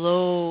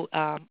slow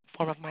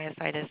form of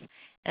myositis,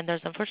 and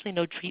there's unfortunately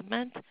no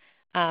treatment,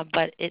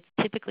 but it's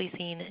typically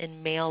seen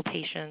in male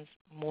patients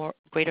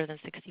greater than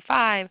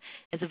 65.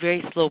 It's a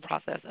very slow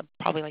process, of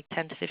probably like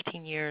 10 to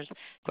 15 years,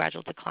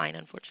 gradual decline,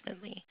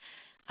 unfortunately.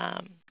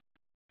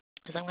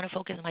 So I'm going to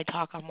focus my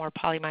talk on more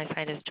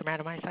polymyositis,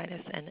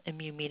 dermatomyositis, and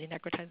immune-mediated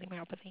necrotizing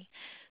myopathy.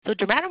 So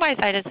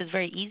dermatomyositis is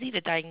very easy to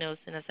diagnose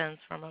in a sense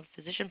from a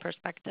physician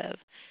perspective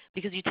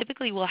because you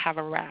typically will have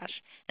a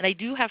rash. And I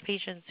do have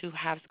patients who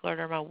have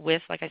scleroderma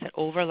with, like I said,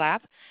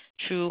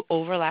 true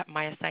overlap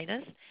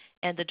myositis.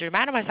 And the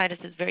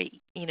dermatomyositis is very,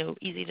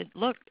 easy to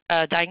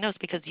diagnose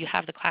because you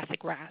have the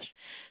classic rash.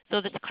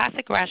 So this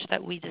classic rash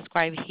that we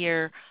describe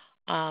here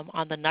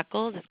on the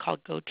knuckles is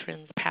called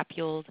Gotrin's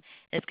papules.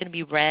 And it's going to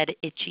be red,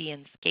 itchy,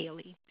 and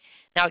scaly.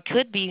 Now it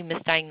could be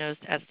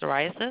misdiagnosed as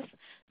psoriasis,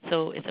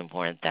 so it's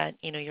important that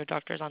your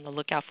doctor is on the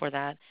lookout for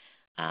that.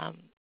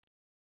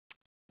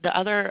 The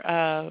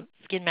other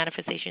skin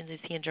manifestations you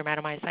see in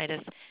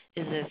dermatomyositis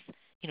is this,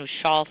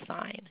 shawl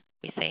sign,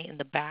 we say, in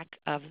the back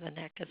of the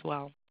neck as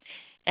well.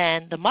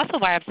 And the muscle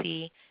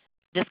biopsy,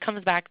 this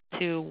comes back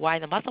to why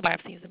the muscle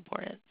biopsy is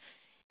important.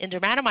 In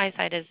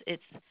dermatomyositis,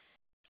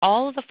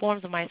 all of the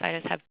forms of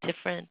myositis have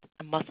different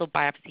muscle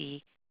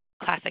biopsy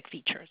classic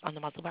features on the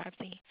muscle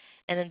biopsy.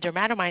 And in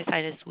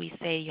dermatomyositis, we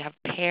say you have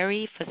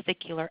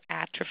perifascicular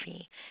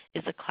atrophy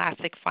is a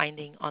classic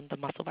finding on the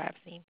muscle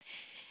biopsy.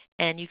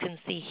 And you can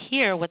see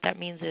here what that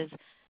means is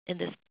in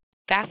this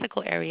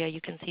fascicle area,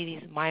 you can see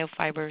these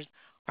myofibers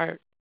are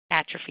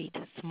atrophied,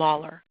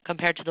 smaller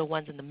compared to the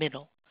ones in the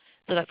middle.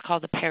 So that's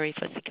called the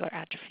perifascicular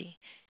atrophy.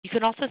 You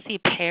can also see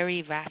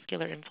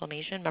perivascular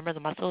inflammation. Remember, the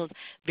muscle is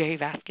very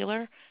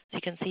vascular. So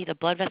you can see the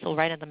blood vessel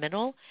right in the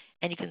middle,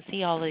 and you can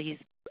see all of these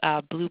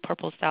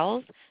blue-purple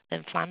cells. the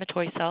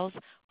inflammatory cells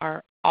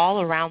are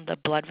all around the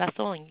blood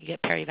vessel, and you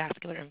get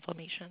perivascular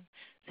inflammation.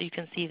 So you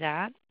can see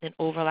that in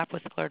overlap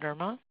with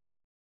scleroderma.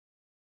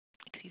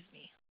 Excuse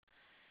me.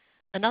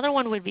 Another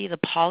one would be the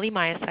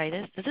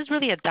polymyositis. This is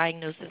really a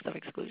diagnosis of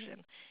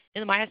exclusion.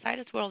 In the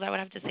myositis world, I would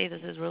have to say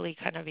this has really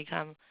kind of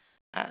become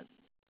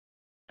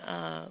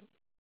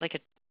like a,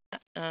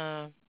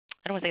 I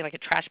don't want to say like a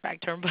trash bag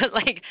term, but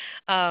like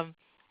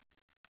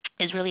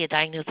is really a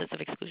diagnosis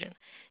of exclusion.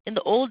 In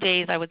the old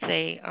days, I would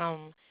say,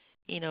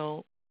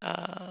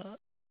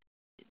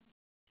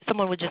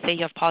 someone would just say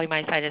you have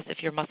polymyositis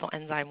if your muscle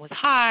enzyme was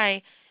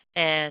high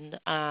and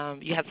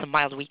you had some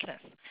mild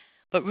weakness.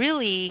 But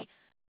really,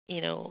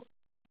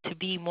 to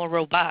be more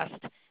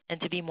robust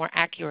and to be more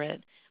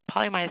accurate,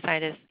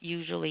 polymyositis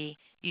usually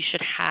you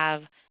should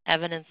have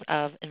evidence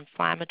of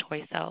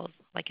inflammatory cells,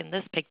 like in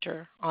this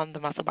picture on the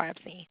muscle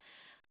biopsy,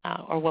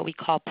 or what we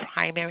call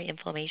primary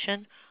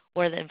inflammation,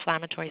 where the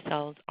inflammatory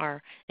cells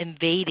are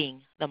invading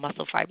the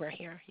muscle fiber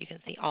here. You can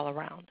see all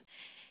around.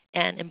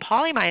 And in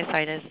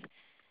polymyositis,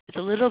 it's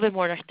a little bit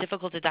more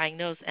difficult to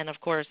diagnose, and of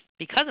course,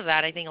 because of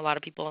that, I think a lot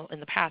of people in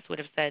the past would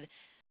have said,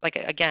 like,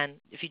 again,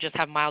 if you just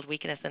have mild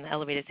weakness and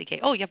elevated CK,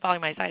 oh, you have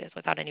polymyositis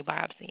without any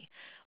biopsy.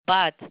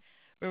 But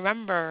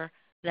remember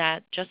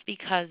that just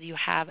because you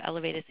have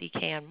elevated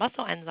CK and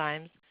muscle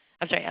enzymes,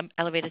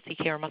 elevated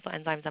CK or muscle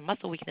enzymes and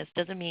muscle weakness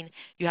doesn't mean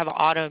you have an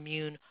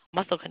autoimmune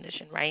muscle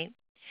condition, right?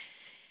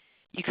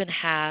 You can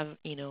have,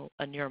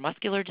 a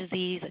neuromuscular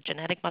disease, a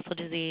genetic muscle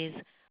disease,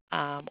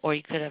 or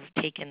you could have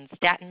taken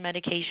statin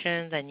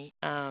medications and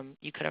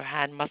you could have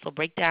had muscle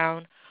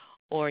breakdown,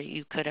 or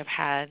you could have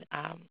had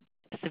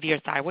severe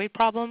thyroid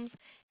problems,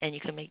 and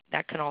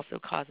that can also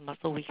cause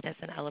muscle weakness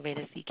and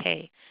elevated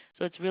CK.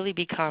 So it's really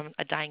become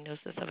a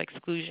diagnosis of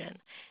exclusion.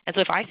 And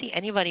so if I see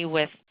anybody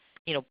with,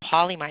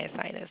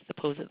 polymyositis,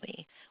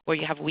 supposedly, where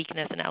you have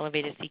weakness and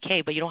elevated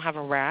CK, but you don't have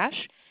a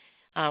rash,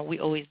 we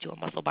always do a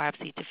muscle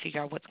biopsy to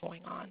figure out what's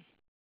going on.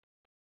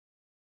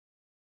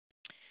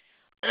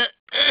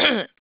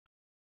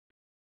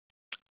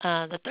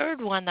 The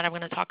third one that I'm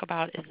going to talk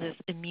about is this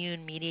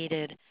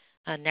immune-mediated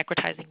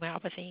necrotizing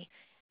myopathy.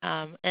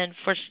 And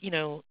for,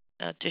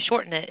 to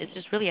shorten it, it's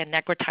just really a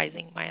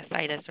necrotizing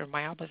myositis or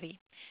myopathy.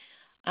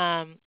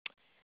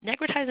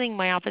 Necrotizing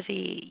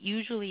myopathy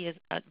usually is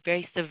a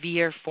very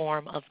severe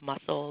form of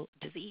muscle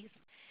disease.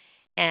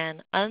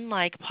 And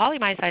unlike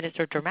polymyositis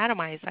or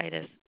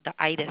dermatomyositis, the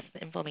itis,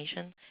 the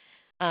inflammation,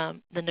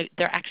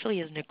 there actually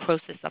is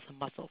necrosis of the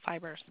muscle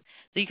fibers.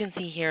 So you can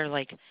see here,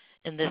 like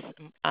in this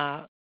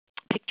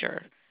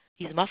picture,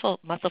 these muscle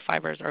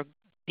fibers are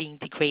being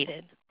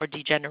degraded or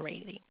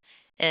degenerating.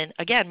 And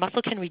again,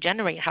 muscle can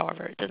regenerate,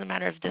 however. It doesn't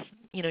matter if this,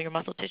 your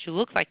muscle tissue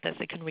looks like this,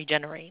 it can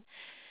regenerate,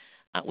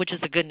 which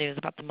is the good news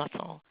about the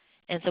muscle.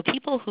 And so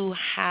people who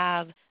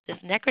have this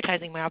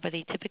necrotizing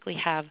myopathy typically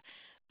have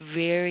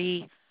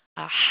very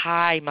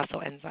high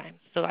muscle enzymes.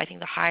 So I think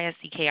the highest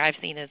CK I've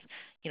seen is,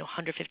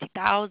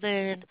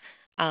 150,000,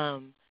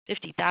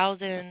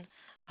 50,000.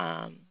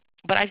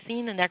 But I've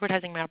seen the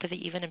necrotizing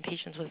myopathy even in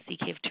patients with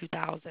CK of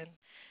 2,000.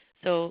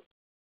 So,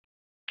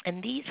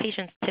 and these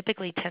patients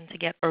typically tend to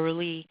get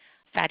early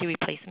fatty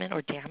replacement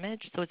or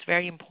damage. So it's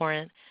very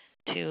important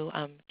to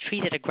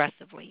treat it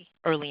aggressively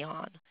early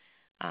on.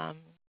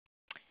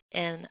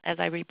 And as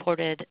I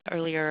reported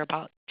earlier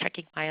about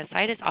checking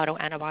myositis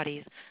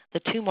autoantibodies, the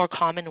two more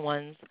common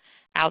ones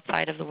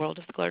outside of the world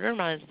of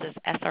scleroderma is this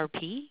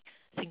SRP,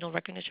 signal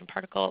recognition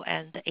particle,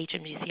 and the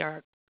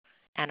HMGCR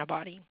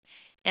antibody.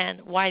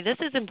 And why this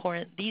is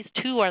important, these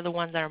two are the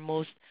ones that are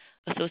most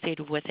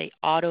associated with an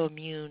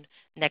autoimmune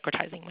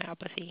necrotizing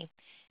myopathy.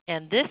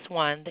 And this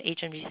one, the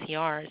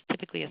HMGCR, is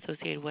typically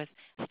associated with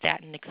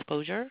statin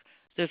exposure.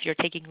 So if you're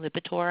taking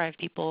Lipitor, I have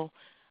people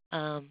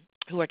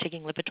who are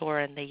taking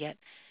Lipitor and they get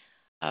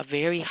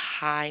very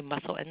high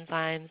muscle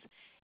enzymes,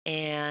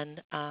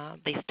 and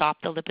they stop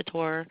the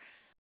Lipitor,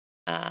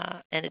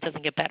 and it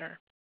doesn't get better.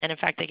 And in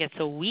fact, they get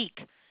so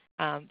weak,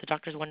 the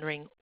doctor's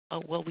wondering,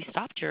 oh, well, we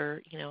stopped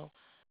your,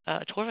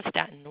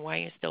 atorvastatin. Why are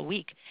you still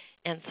weak?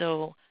 And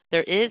so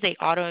there is an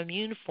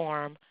autoimmune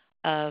form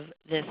of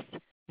this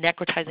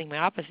necrotizing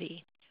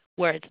myopathy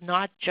where it's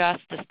not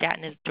just the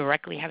statin is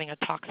directly having a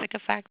toxic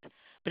effect,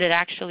 but it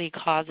actually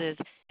causes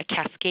a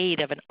cascade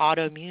of an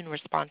autoimmune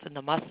response in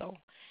the muscle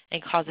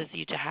and causes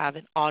you to have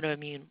an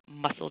autoimmune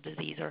muscle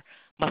disease or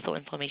muscle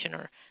inflammation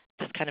or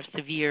this kind of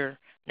severe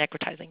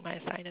necrotizing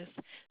myositis.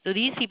 So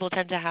these people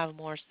tend to have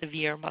more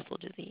severe muscle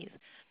disease.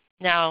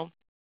 Now,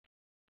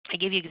 I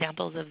gave you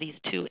examples of these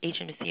two,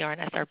 HMCR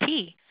and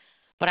SRP,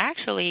 but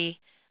actually,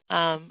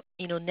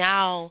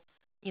 now,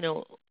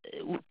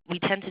 we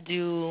tend to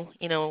do,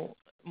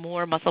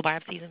 more muscle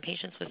biopsies in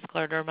patients with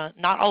scleroderma.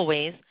 Not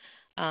always,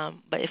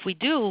 but if we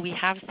do, we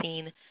have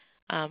seen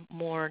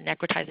more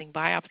necrotizing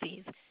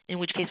biopsies, in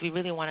which case we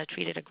really want to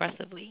treat it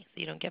aggressively so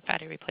you don't get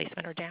fatty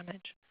replacement or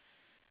damage.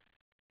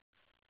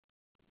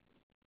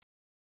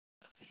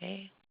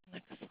 Okay,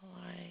 next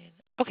slide.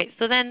 Okay,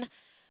 so then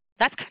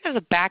that's kind of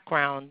the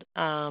background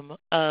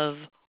of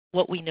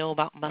what we know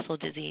about muscle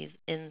disease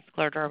in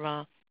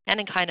scleroderma and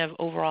in kind of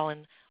overall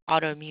in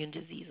autoimmune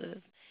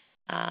diseases.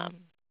 Um,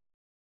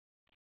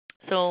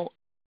 so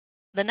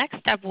the next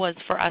step was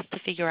for us to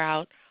figure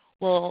out,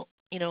 well,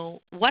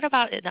 what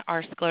about in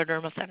our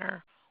Scleroderma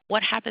Center?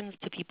 What happens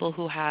to people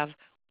who have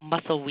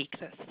muscle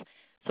weakness?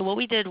 So what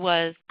we did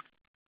was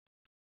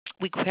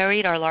we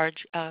queried our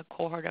large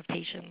cohort of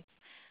patients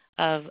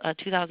of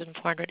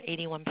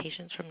 2,481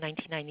 patients from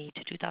 1990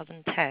 to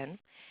 2010.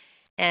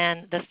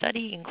 And the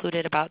study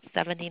included about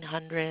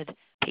 1,700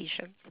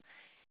 patients.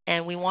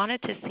 And we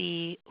wanted to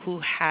see who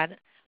had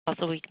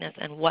muscle weakness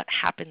and what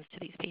happens to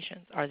these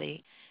patients.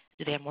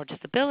 Do they have more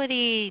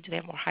disability? Do they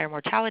have higher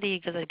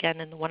mortality? Because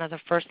again, in one of the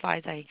first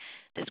slides, I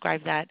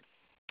described that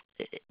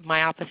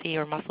myopathy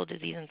or muscle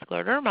disease in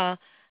scleroderma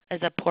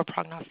is a poor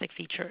prognostic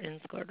feature in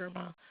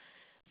scleroderma.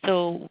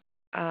 So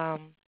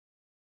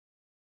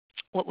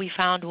what we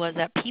found was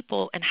that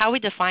people, and how we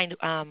defined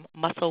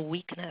muscle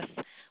weakness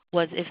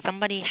was if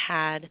somebody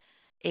had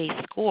a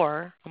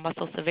score, a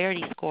muscle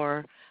severity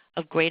score,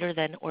 of greater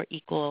than or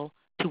equal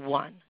to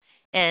 1.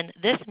 And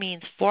this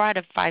means 4 out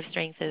of 5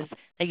 strengths is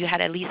that you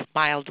had at least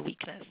mild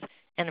weakness.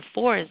 And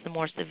 4 is the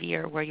more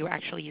severe, where you're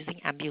actually using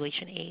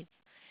ambulation aids.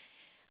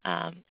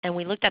 And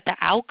we looked at the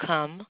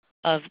outcome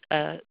of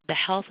the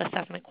Health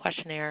Assessment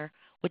Questionnaire,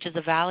 which is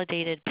a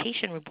validated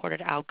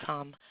patient-reported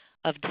outcome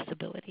of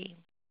disability.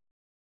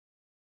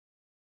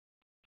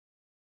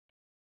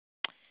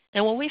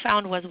 And what we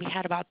found was we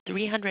had about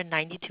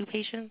 392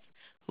 patients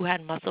who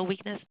had muscle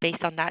weakness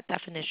based on that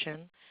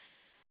definition,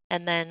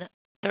 and then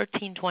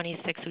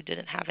 1,326 who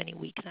didn't have any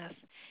weakness.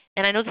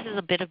 And I know this is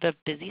a bit of a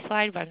busy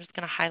slide, but I'm just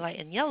going to highlight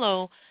in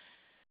yellow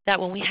that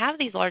when we have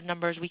these large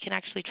numbers, we can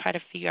actually try to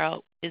figure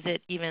out, is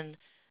it even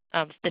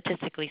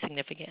statistically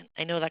significant?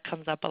 I know that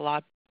comes up a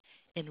lot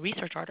in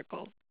research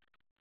articles.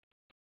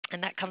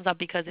 And that comes up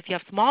because if you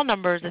have small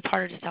numbers, it's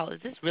harder to tell,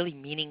 is this really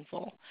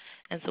meaningful?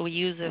 And so we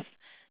use this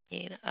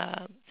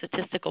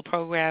statistical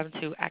program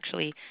to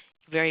actually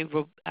very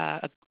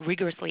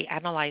rigorously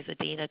analyze the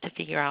data to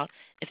figure out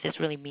if this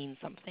really means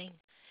something.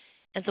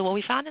 And so what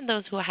we found in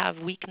those who have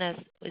weakness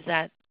is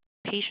that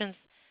patients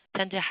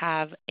tend to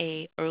have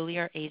a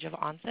earlier age of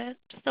onset,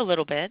 just a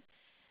little bit.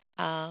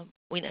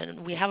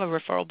 We have a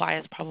referral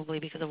bias probably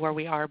because of where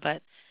we are,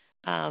 but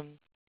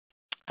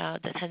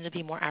that tend to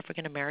be more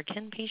African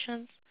American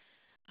patients.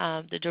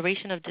 The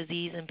duration of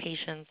disease in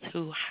patients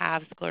who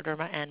have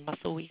scleroderma and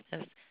muscle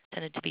weakness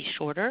tended to be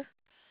shorter.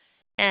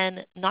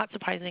 And not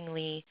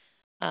surprisingly,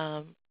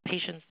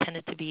 patients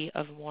tended to be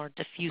of more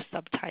diffuse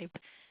subtype.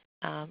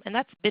 And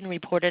that's been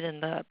reported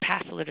in the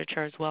past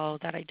literature as well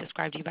that I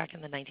described to you back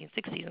in the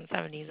 1960s and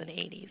 70s and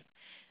 80s.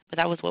 But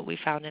that was what we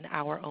found in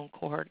our own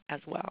cohort as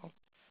well.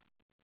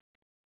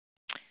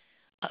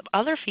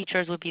 Other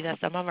features would be that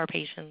some of our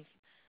patients,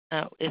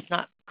 it's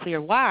not clear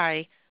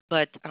why,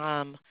 but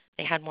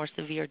they had more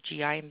severe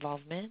GI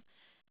involvement,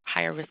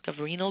 higher risk of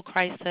renal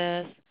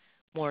crisis,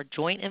 more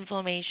joint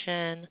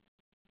inflammation,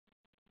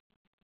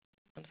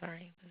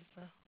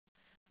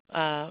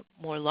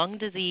 more lung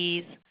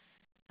disease,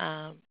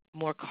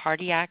 more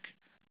cardiac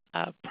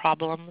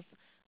problems.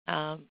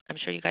 I'm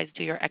sure you guys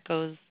do your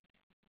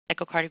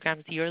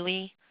echocardiograms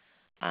yearly,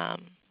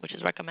 which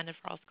is recommended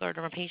for all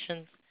scleroderma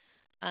patients,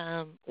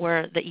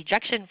 where the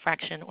ejection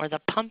fraction or the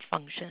pump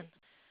function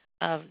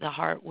of the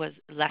heart was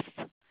less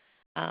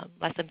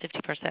than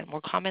 50%,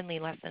 more commonly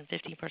less than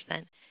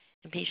 50%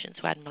 in patients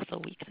who had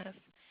muscle weakness.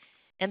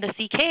 And the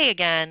CK,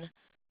 again,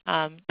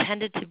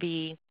 tended to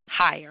be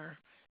higher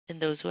in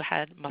those who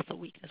had muscle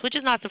weakness, which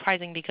is not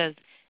surprising because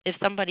if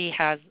somebody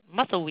has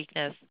muscle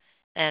weakness,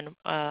 and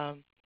not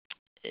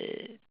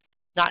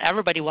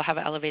everybody will have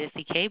an elevated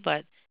CK,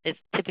 but it's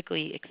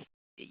typically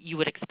you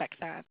would expect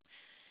that.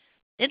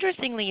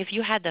 Interestingly, if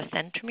you had the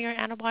centromere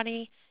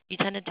antibody, you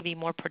tended to be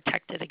more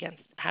protected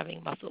against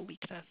having muscle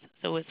weakness.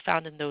 So it's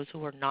found in those who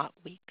were not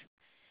weak.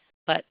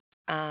 But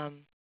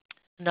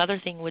another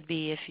thing would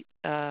be if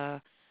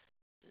there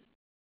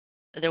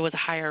was a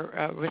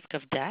higher risk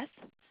of death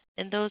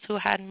in those who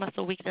had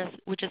muscle weakness,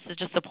 which is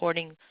just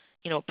supporting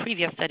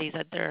previous studies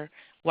that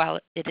while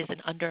it is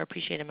an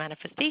underappreciated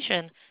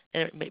manifestation,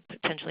 there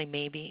potentially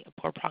may be a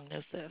poor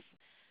prognosis.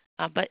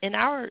 But in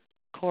our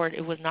cohort,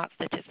 it was not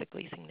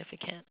statistically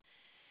significant.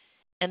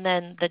 And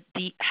then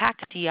the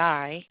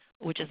HAQ-DI,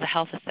 which is the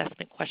Health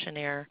Assessment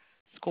Questionnaire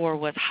score,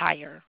 was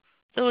higher.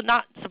 So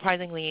not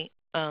surprisingly,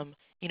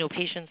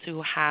 patients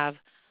who have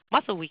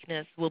muscle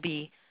weakness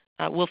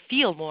will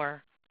feel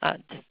more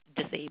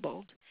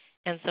disabled.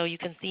 And so you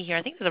can see here,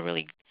 I think there's a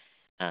really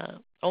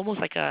almost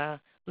like a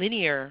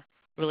linear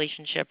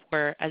relationship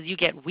where as you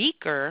get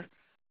weaker,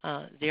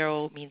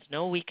 0 means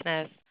no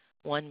weakness,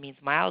 1 means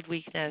mild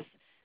weakness,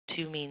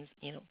 2 means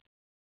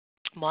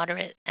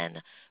moderate,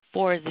 and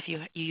 4 is if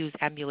you use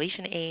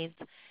ambulation aids.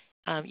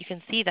 You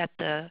can see that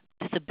the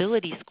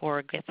disability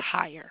score gets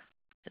higher,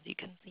 as you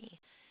can see.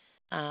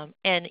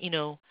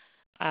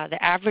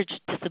 The average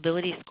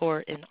disability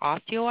score in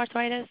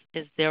osteoarthritis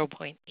is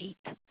 0.8,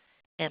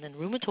 and in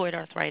rheumatoid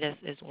arthritis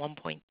is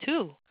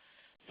 1.2.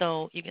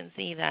 So you can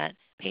see that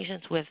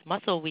patients with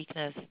muscle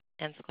weakness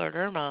and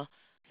scleroderma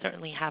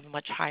certainly have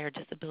much higher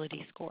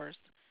disability scores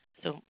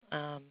So,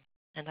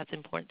 and that's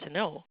important to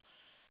know.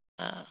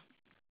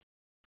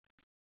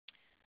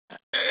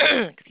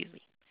 Excuse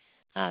me.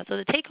 So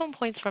the take-home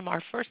points from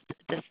our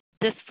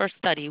this first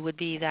study would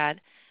be that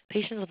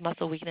patients with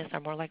muscle weakness are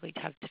more likely to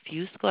have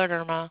diffuse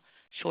scleroderma,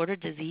 shorter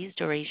disease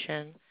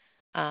duration.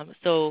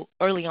 So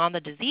early on the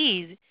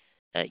disease,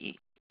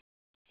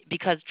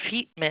 because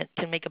treatment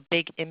can make a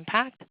big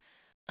impact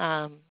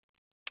in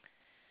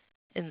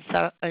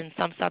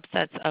some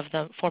subsets of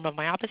the form of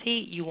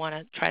myopathy, you want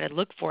to try to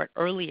look for it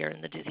earlier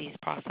in the disease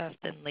process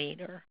than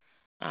later.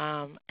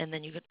 And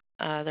then you could,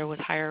 there was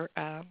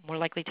more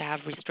likely to have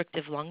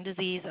restrictive lung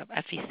disease of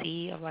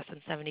FVC of less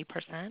than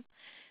 70%,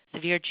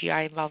 severe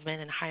GI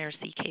involvement, and higher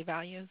CK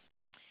values.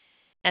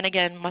 And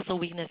again, muscle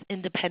weakness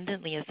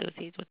independently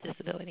associates with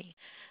disability.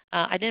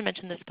 I didn't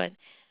mention this, but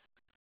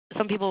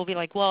some people will be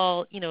like,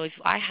 well, if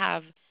I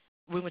have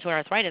rheumatoid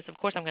arthritis, of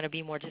course I'm going to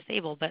be more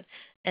disabled.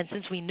 And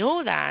since we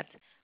know that,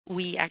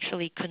 we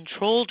actually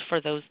controlled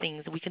for those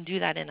things. We can do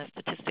that in a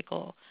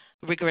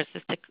rigorous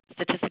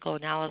statistical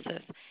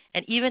analysis.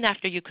 And even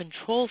after you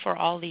control for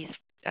all these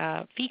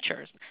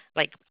features,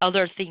 like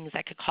other things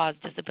that could cause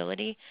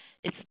disability,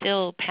 it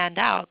still panned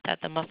out that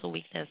the muscle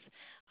weakness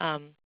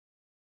was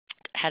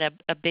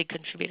a big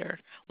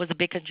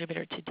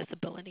contributor to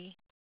disability.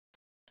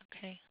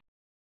 Okay.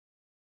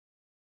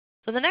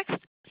 So the next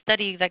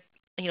study that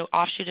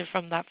offshooted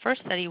from that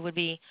first study would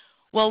be,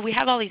 well, we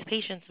have all these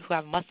patients who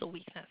have muscle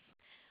weakness.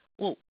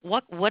 Well,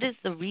 what is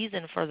the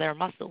reason for their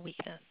muscle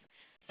weakness?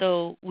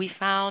 So we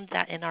found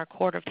that in our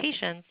cohort of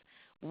patients,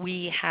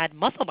 we had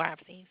muscle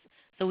biopsies.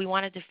 So we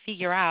wanted to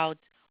figure out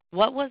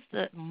what was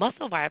the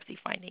muscle biopsy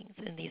findings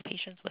in these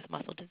patients with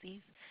muscle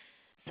disease.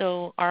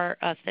 So our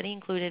study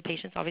included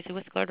patients obviously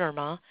with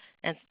scleroderma,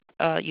 and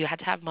you had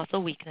to have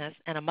muscle weakness,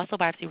 and a muscle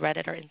biopsy read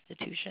at our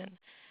institution.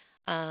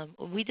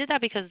 We did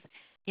that because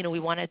we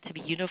wanted it to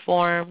be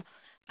uniform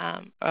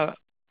and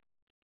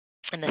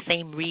the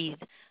same read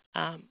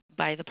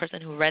by the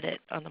person who read it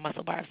on the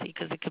muscle biopsy,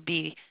 because it could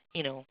be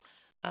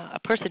a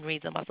person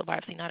reads a muscle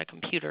biopsy, not a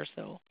computer.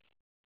 So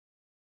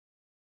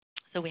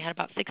we had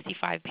about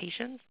 65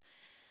 patients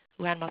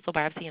who had muscle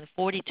biopsy, and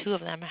 42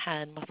 of them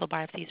had muscle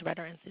biopsies read at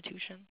our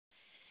institution.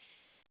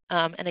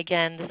 And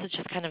again, this is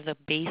just kind of the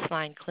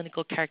baseline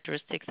clinical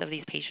characteristics of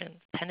these patients.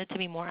 Tended to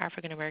be more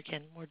African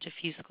American, more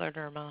diffuse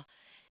scleroderma,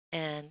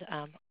 and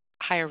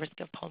higher risk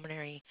of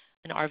pulmonary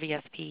and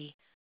RVSP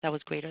that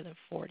was greater than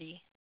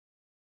 40.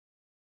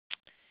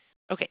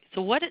 Okay,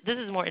 so this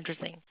is more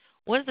interesting.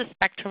 What is the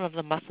spectrum of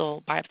the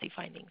muscle biopsy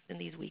findings in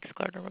these weak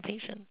scleroderma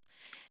patients?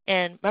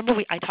 And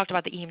remember, I talked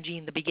about the EMG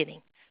in the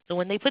beginning. So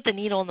when they put the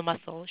needle in the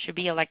muscle, it should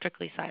be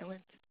electrically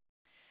silent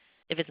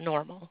if it's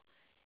normal.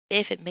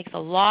 If it makes a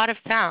lot of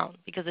sound,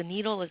 because the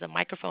needle is a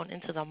microphone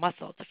into the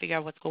muscle to figure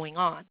out what's going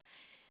on,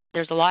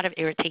 there's a lot of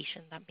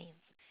irritation, that means.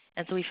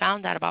 And so we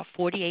found that about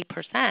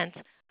 48%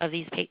 of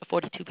these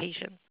 42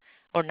 patients,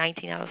 or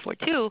 19 out of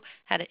 42,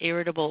 had an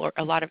irritable or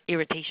a lot of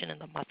irritation in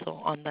the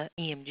muscle on the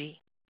EMG.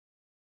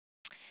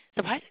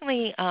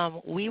 Surprisingly,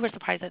 we were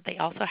surprised that they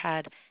also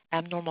had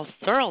abnormal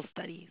sural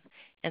studies.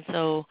 And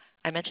so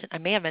I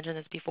may have mentioned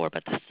this before,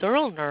 but the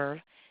sural nerve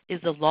is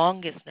the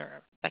longest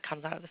nerve that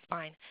comes out of the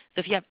spine.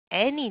 So if you have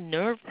any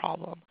nerve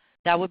problem,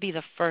 that would be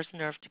the first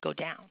nerve to go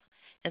down.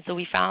 And so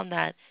we found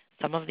that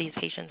some of these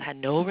patients had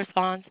no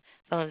response,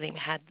 some of them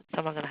had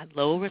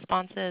low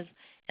responses,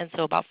 and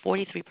so about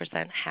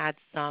 43% had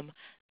some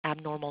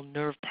abnormal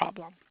nerve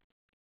problem.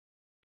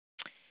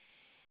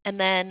 And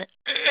then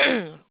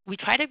we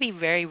try to be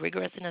very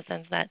rigorous in a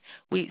sense that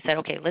we said,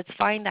 okay, let's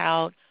find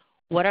out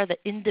what are the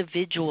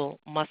individual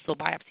muscle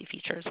biopsy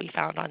features we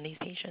found on these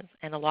patients.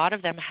 And a lot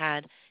of them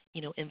had,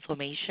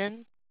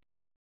 inflammation,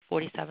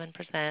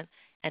 47%,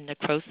 and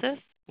necrosis,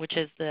 which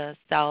is the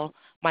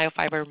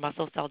myofiber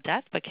muscle cell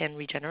death but can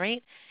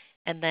regenerate,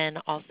 and then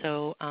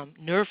also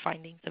nerve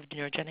findings of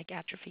neurogenic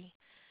atrophy.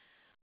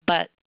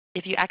 But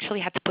if you actually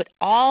had to put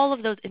all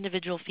of those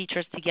individual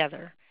features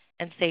together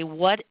and say,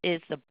 what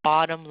is the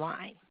bottom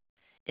line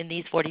in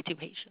these 42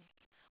 patients?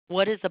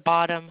 What is the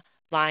bottom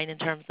line in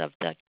terms of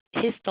the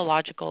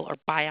histological or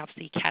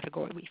biopsy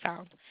category we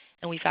found?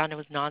 And we found it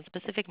was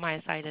nonspecific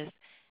myositis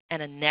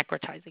and a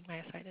necrotizing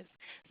myositis.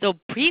 So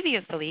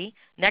previously,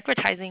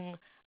 necrotizing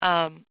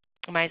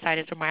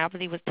myositis or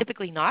myopathy was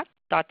typically not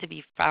thought to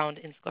be found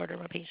in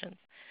scleroderma patients.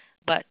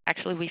 But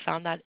actually we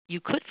found that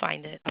you could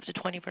find it up to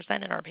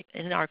 20%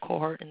 in our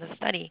cohort in the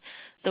study.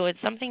 So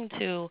it's something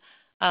to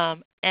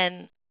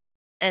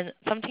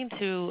something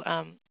to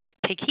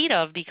take heed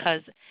of,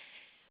 because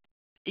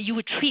you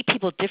would treat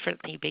people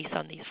differently based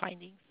on these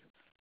findings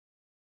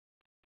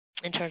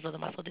in terms of the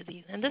muscle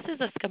disease. And this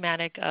is a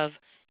schematic of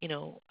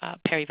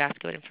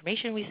perivascular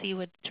information we see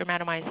with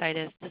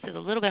dermatomyositis. This is a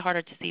little bit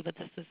harder to see, but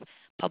this is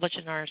published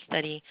in our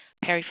study,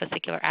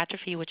 perifascicular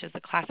atrophy, which is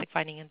a classic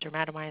finding in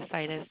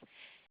dermatomyositis.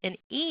 In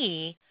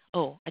E,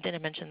 I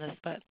didn't mention this,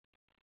 but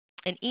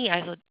in E,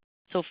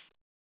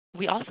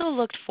 we also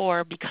looked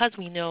for, because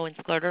we know in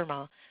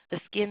scleroderma, the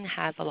skin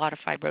has a lot of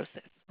fibrosis,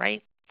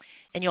 right?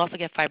 And you also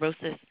get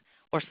fibrosis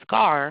or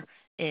scar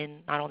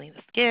in not only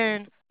the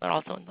skin, but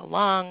also in the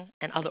lung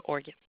and other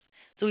organs.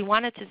 So we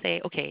wanted to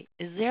say, okay,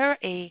 is there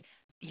a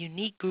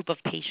unique group of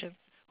patients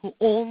who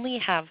only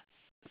have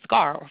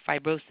scar or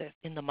fibrosis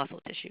in the muscle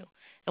tissue?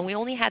 And we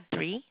only had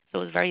 3, so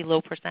it was a very low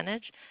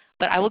percentage.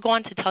 But I will go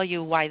on to tell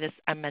you why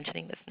I'm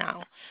mentioning this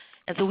now.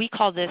 And so we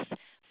call this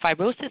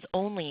fibrosis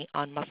only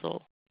on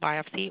muscle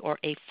biopsy, or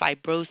a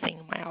fibrosing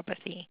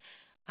myopathy.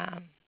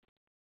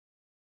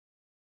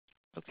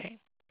 Okay,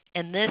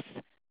 and this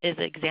is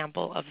an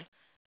example of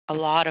a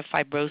lot of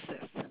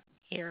fibrosis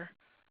here,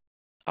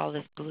 all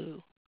this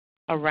blue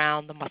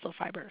around the muscle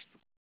fibers.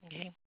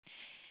 Okay,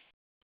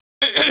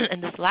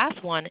 and this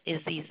last one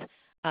is these,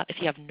 if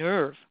you have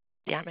nerve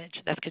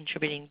damage that's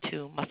contributing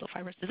to muscle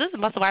fibers. So this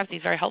muscle biopsy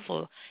is very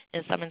helpful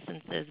in some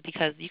instances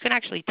because you can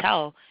actually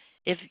tell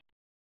if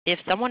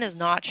someone is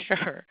not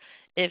sure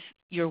if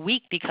you're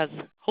weak, because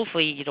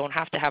hopefully you don't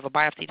have to have a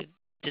biopsy to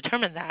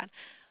determine that,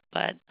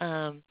 but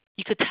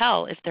you could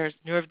tell if there's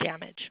nerve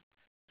damage.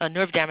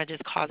 Nerve damage is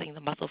causing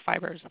the muscle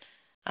fibers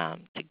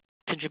to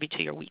contribute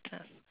to your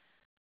weakness.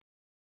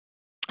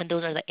 And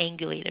those are the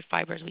angulated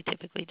fibers we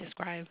typically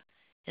describe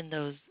in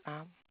those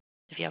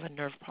if you have a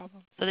nerve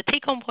problem. So the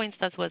take-home points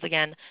was,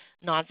 again,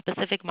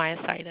 nonspecific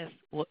myositis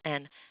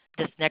and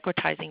this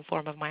necrotizing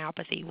form of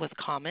myopathy was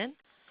common.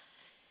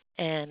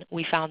 And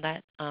we found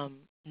that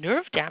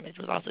nerve damage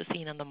was also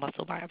seen in the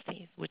muscle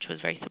biopsies, which was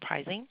very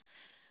surprising.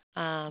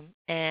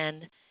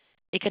 And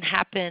it can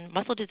happen,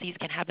 muscle disease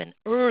can happen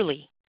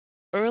early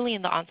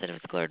in the onset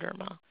of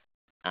scleroderma,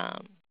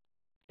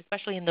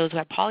 especially in those who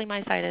have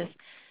polymyositis,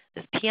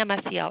 this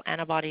PMSCL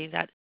antibody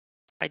that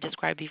I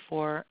described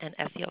before, and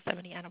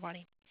SCL70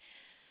 antibody.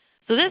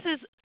 So this is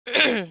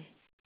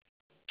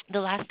the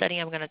last study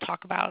I'm going to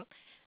talk about.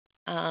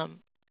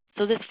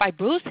 So this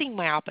fibrosing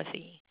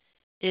myopathy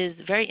is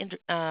very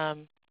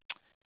interesting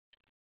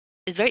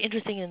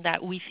in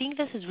that we think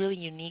this is really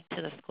unique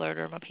to the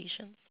scleroderma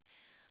patients.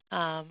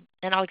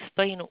 And I'll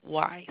explain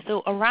why.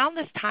 So around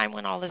this time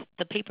when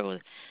the paper was,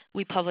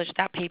 we published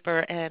that paper,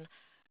 and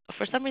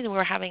for some reason we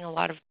were having a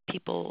lot of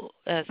people,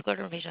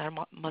 scleroderma patients had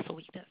muscle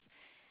weakness.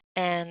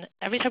 And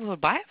every time we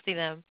would biopsy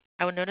them,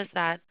 I would notice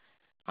that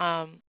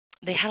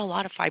they had a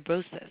lot of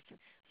fibrosis.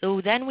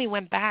 So then we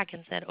went back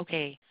and said,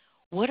 okay,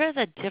 what are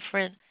the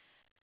different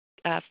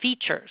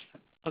features,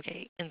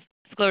 okay, and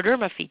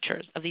scleroderma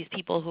features of these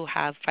people who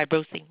have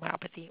fibrosing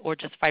myopathy or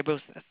just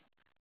fibrosis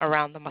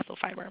around the muscle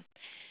fiber?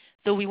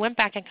 So we went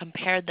back and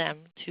compared them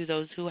to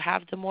those who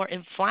have the more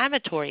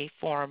inflammatory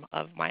form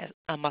of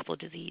muscle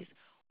disease,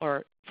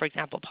 or, for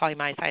example,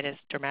 polymyositis,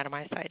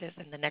 dermatomyositis,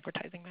 and the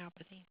necrotizing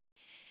myopathy.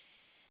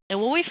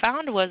 And what we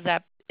found was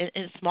that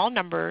in small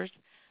numbers,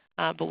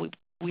 but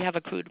we have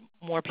accrued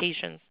more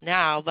patients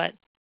now, but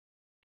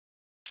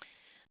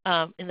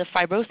in the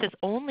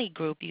fibrosis-only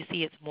group, you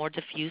see it's more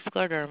diffuse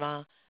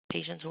scleroderma,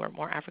 patients who are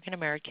more African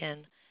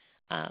American.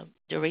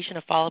 Duration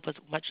of follow-up was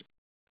much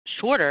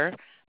shorter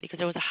because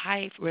there was a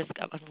high risk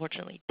of,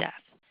 unfortunately, death.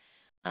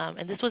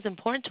 And this was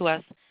important to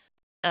us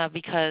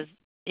because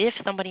if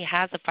somebody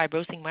has a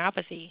fibrosing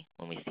myopathy,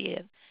 when we see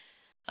it,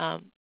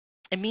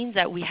 it means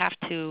that we have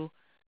to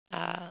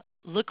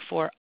look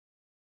for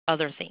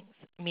other things,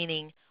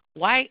 meaning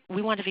why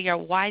we want to figure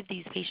out why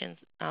these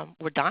patients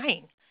were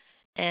dying.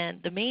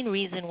 And the main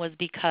reason was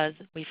because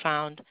we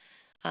found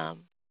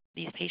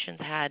these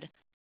patients had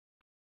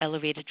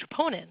elevated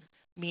troponin,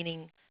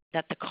 meaning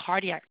that the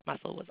cardiac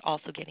muscle was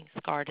also getting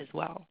scarred as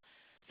well.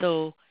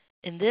 So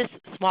in this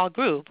small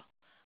group,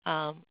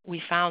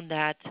 we found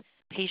that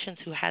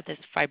patients who had this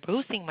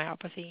fibrosing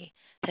myopathy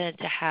tended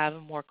to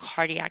have more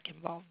cardiac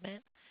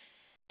involvement.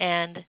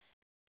 And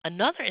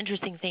another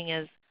interesting thing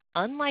is,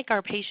 unlike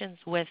our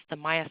patients with the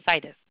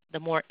myositis, the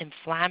more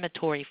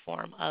inflammatory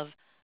form of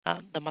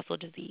the muscle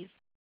disease,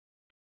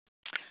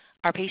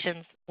 our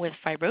patients with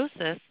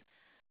fibrosis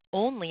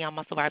only on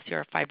muscle biopsy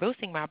or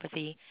fibrosing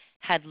myopathy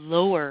had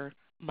lower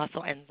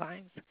muscle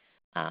enzymes.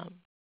 And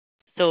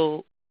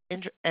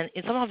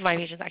some of my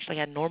patients actually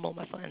had normal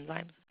muscle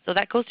enzymes. So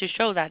that goes to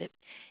show that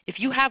if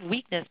you have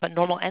weakness but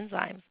normal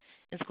enzymes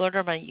in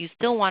scleroderma, you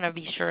still want to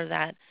be sure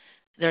that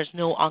there's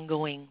no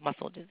ongoing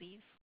muscle disease.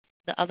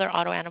 The other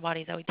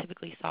autoantibodies that we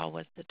typically saw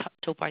was the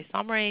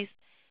topoisomerase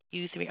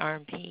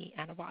U3RMP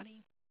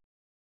antibody.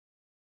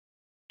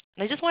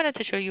 And I just wanted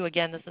to show you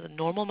again, this is a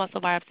normal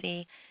muscle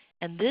biopsy,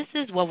 and this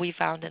is what we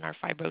found in our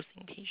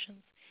fibrosing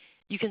patients.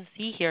 You can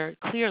see here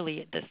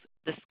clearly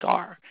this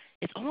scar.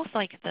 It's almost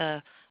like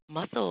the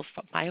muscle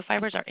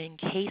myofibers are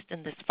encased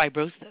in this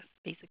fibrosis,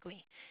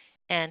 basically.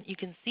 And you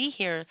can see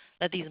here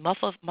that these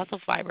muscle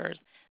fibers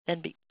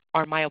then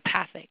are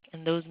myopathic,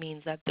 and those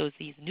means that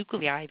these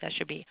nuclei that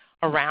should be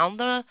around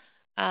the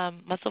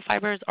muscle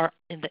fibers are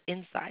in the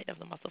inside of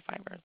the muscle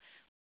fibers.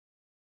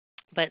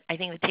 But I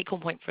think the take-home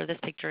point for this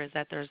picture is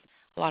that there's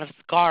a lot of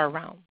scar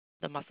around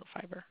the muscle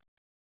fiber.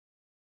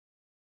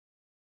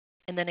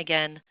 And then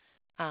again,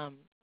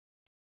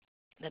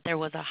 that there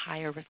was a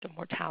higher risk of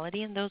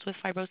mortality in those with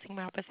fibrosing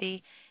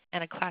myopathy.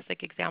 And a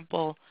classic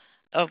example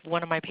of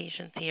one of my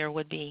patients here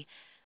would be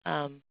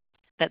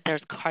that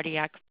there's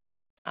cardiac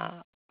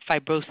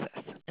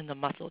fibrosis in the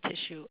muscle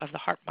tissue of the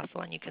heart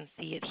muscle, and you can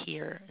see it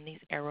here in these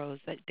arrows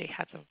that they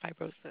had some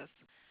fibrosis,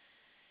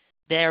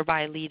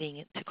 thereby leading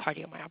it to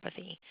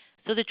cardiomyopathy.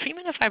 So the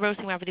treatment of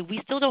fibrosing myopathy,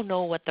 we still don't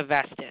know what the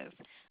best is.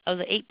 Of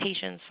the 8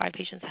 patients, 5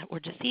 patients were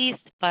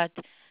deceased, but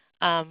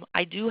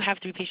I do have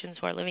 3 patients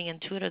who are living,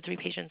 and 2 out of 3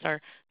 patients are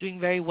doing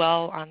very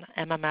well on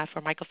MMF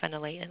or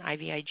mycophenolate and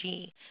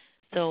IVIG.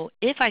 So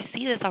if I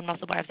see this on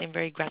muscle biopsy, I'm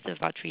very aggressive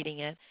about treating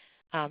it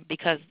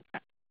because,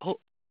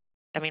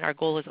 our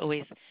goal is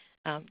always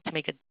to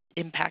make an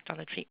impact on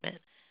the treatment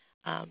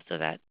so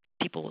that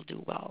people will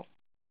do well.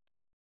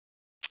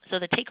 So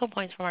the take-home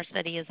points from our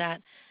study is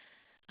that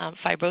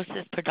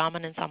fibrosis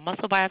predominance on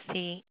muscle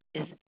biopsy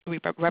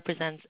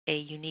represents a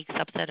unique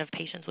subset of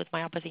patients with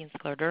myopathy and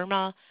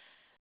scleroderma.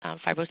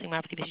 Fibrosing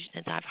myopathy patients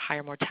tend to have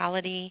higher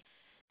mortality,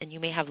 and you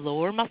may have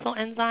lower muscle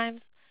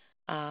enzymes,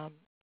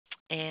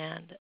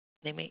 and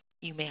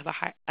you may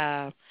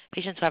have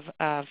patients who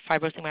have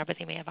fibrosing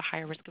myopathy may have a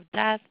higher risk of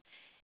death,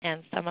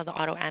 and some of the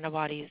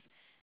autoantibodies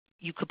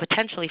you could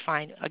potentially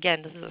find.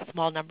 Again, this is a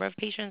small number of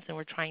patients, and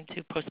we're trying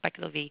to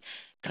prospectively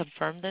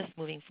confirm this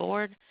moving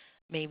forward.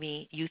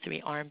 Maybe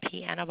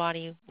U3-RMP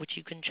antibody, which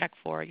you can check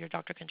for, your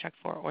doctor can check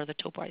for, or the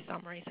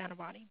topoisomerase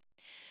antibody.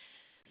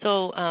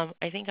 So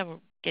I think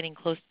I'm getting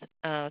close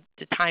to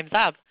time's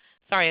up.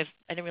 Sorry if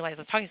I didn't realize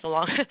I was talking so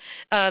long.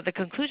 The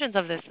conclusions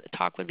of this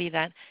talk would be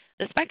that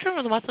the spectrum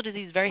of the muscle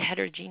disease is very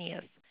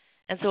heterogeneous,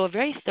 and so a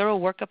very thorough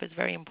workup is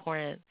very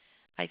important,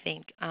 I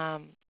think.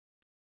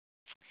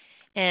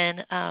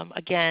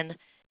 Again,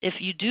 if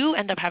you do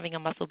end up having a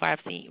muscle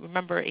biopsy,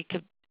 remember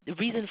the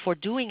reason for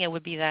doing it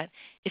would be that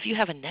if you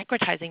have a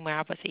necrotizing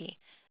myopathy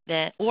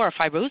or a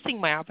fibrosing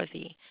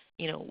myopathy,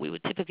 we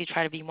would typically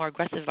try to be more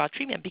aggressive about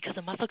treatment because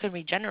the muscle can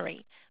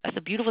regenerate. That's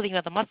the beautiful thing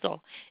about the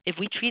muscle. If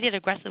we treat it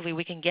aggressively,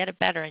 we can get it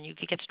better and you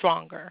can get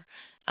stronger.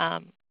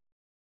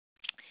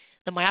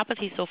 The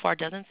myopathy so far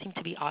doesn't seem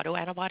to be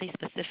autoantibody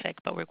specific,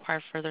 but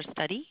require further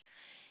study.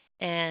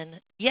 And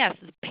yes,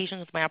 patients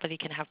with myopathy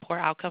can have poor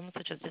outcomes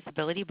such as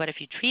disability, but if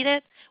you treat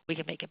it, we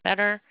can make it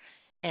better.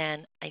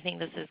 And I think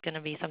this is going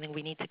to be something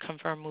we need to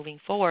confirm moving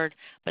forward.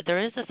 But there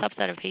is a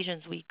subset of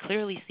patients we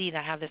clearly see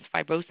that have this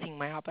fibrosing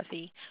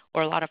myopathy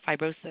or a lot of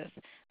fibrosis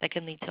that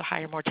can lead to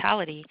higher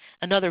mortality.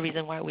 Another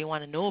reason why we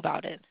want to know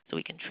about it so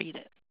we can treat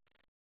it.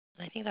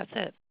 And I think that's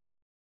it.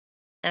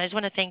 And I just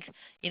want to thank,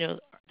 the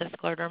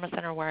Scleroderma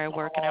Center where I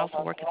work, and I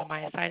also work at the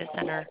Myositis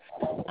Center,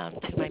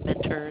 to my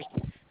mentors,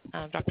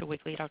 Dr.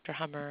 Wigley, Dr.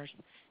 Hummers,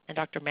 and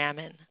Dr.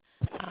 Mammon,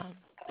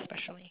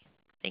 especially.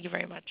 Thank you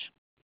very much.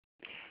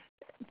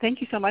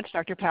 Thank you so much,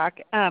 Dr.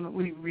 Paik.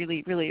 We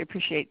really, really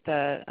appreciate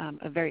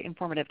a very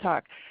informative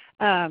talk.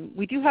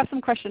 We do have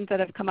some questions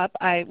that have come up.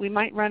 We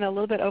might run a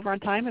little bit over on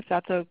time if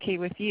that's okay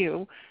with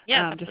you,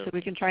 just so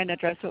we can try and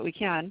address what we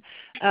can.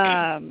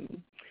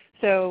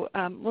 So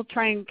we'll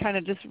try and kind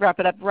of just wrap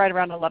it up right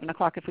around 11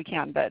 o'clock if we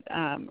can,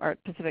 or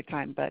Pacific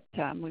time. But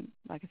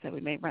like I said, we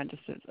may run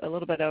just a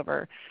little bit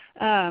over.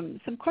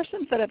 Some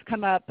questions that have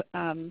come up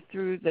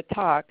through the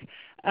talk.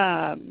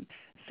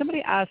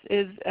 Somebody asked,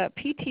 is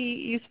PT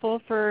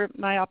useful for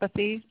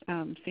myopathy,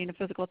 seeing a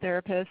physical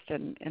therapist,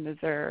 and is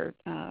there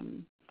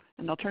an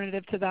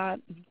alternative to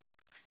that?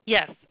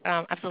 Yes,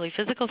 absolutely.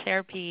 Physical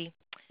therapy.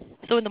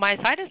 So in the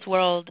myositis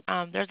world,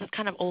 there's this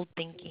kind of old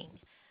thinking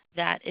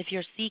that if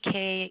your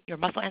CK, your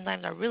muscle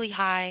enzymes are really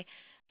high,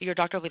 your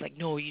doctor will be like,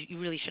 no, you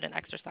really shouldn't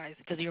exercise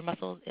because your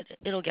muscle,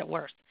 it'll get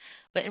worse.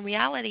 But in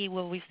reality,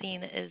 what we've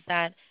seen is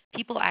that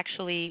people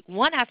actually,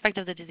 one aspect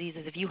of the disease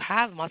is if you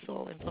have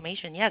muscle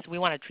inflammation, yes, we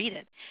want to treat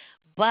it.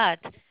 But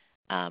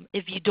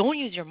if you don't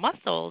use your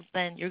muscles,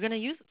 then you're going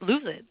to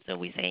lose it. So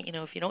we say,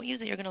 if you don't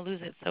use it, you're going to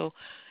lose it. So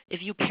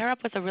if you pair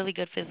up with a really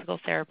good physical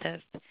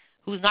therapist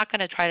who's not going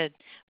to try to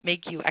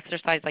make you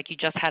exercise like you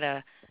just had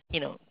a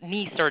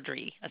knee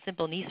surgery, a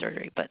simple knee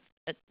surgery, but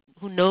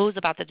who knows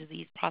about the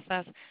disease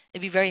process,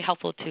 it'd be very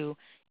helpful to,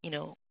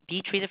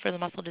 be treated for the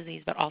muscle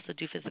disease, but also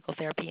do physical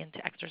therapy and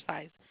to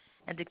exercise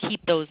and to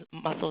keep those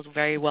muscles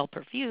very well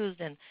perfused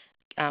and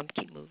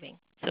keep moving.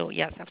 So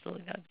yes,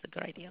 absolutely, that's a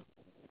good idea.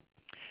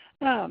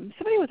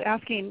 Somebody was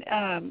asking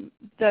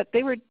that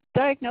they were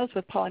diagnosed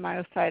with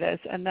polymyositis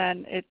and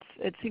then it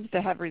seems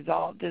to have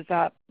resolved. Is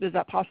that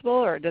possible,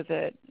 or does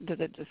it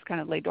just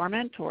kind of lay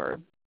dormant, or?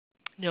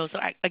 No, so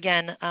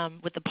again,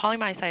 with the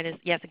polymyositis,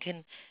 yes, it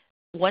can,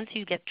 once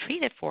you get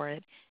treated for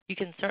it, you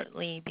can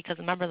certainly, because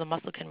remember the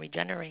muscle can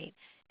regenerate,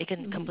 it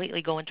can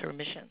completely go into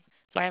remission.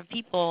 So I have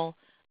people,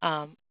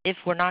 if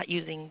we're not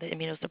using the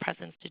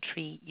immunosuppressants to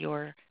treat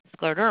your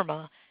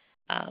scleroderma,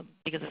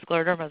 because the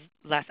scleroderma is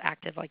less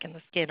active like in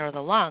the skin or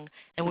the lung,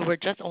 and we were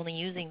just only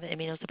using the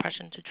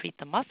immunosuppression to treat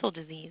the muscle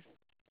disease,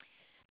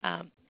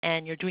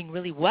 and you're doing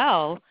really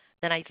well,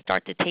 then I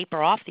start to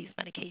taper off these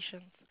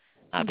medications.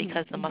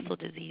 Because the muscle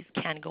disease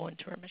can go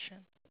into remission.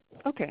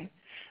 Okay.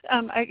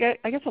 I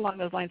guess along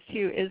those lines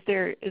too, is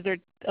there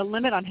a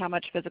limit on how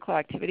much physical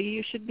activity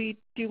you should be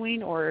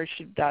doing, or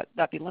should that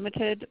be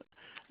limited? Is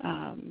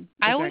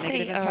there a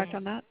negative impact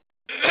on that?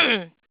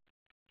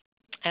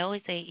 I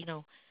always say,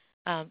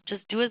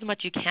 just do as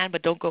much you can,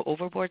 but don't go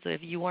overboard. So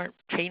if you weren't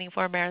training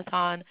for a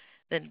marathon,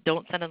 then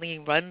don't suddenly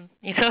run,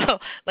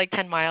 like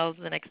 10 miles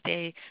the next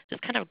day.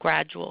 Just kind of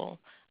gradual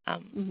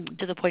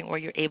to the point where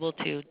you're able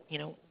to,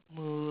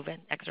 move and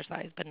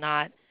exercise, but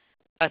not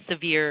a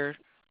severe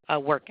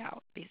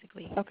workout,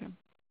 basically. Okay.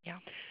 Yeah.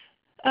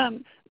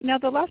 Now,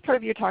 the last part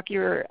of your talk, you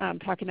were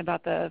talking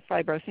about the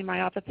fibrosing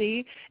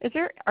myopathy.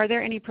 Are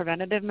there any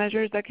preventative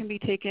measures that can be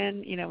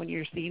taken, when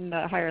you're seeing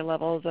the higher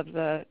levels of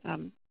the,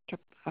 I'm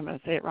going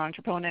to say it wrong,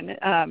 troponin,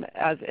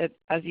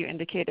 as you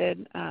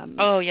indicated?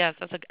 Oh, yes,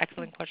 that's an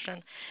excellent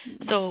question.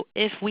 So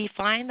if we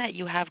find that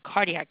you have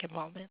cardiac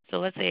involvement, so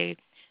let's say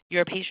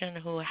you're a patient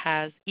who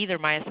has either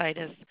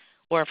myositis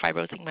or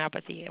fibrosing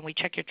myopathy, and we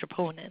check your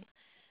troponin,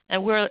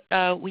 and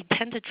we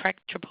tend to track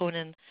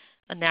troponin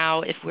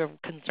now if we're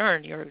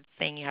concerned, you're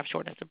saying you have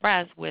shortness of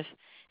breath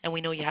and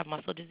we know you have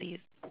muscle disease,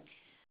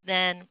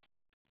 then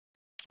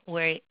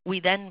we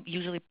then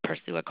usually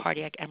pursue a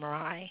cardiac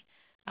MRI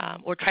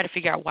or try to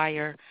figure out why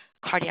your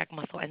cardiac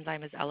muscle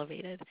enzyme is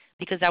elevated,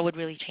 because that would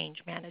really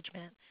change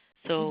management.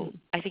 So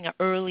I think an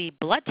early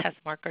blood test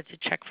marker to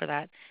check for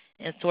that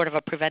in sort of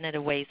a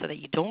preventative way so that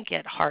you don't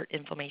get heart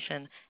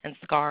inflammation and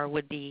scar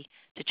would be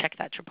to check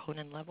that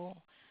troponin level.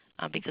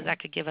 Because that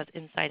could give us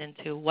insight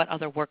into what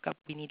other workup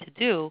we need to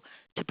do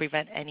to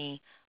prevent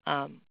any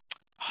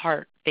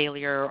heart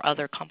failure or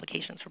other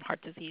complications from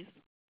heart disease.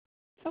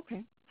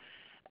 Okay.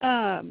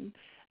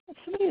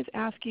 Somebody is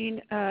asking,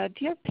 do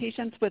you have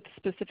patients with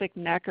specific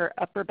neck or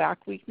upper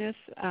back weakness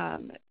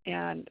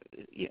and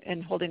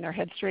holding their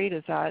head straight?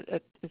 Is that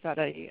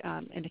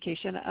a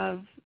indication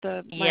of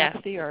the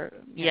myopathy? Or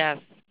Yes.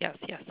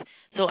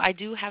 So I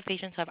do have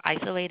patients who have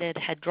isolated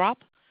head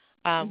drop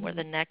where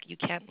the neck, you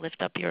can't lift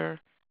up your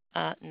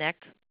neck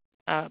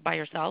by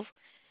yourself.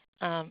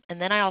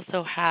 And then I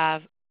also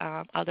have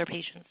other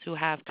patients who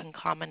have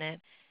concomitant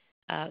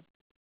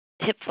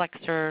hip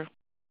flexor,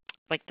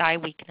 like thigh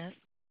weakness,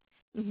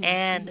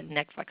 and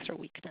neck flexor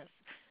weakness.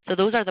 So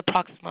those are the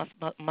proximal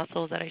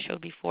muscles that I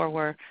showed before,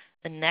 where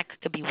the neck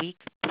could be weak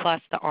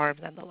plus the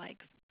arms and the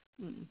legs.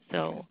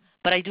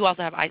 But I do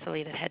also have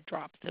isolated head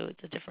drop, so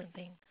it's a different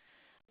thing.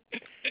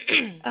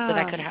 So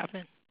that could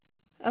happen.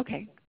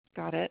 Okay,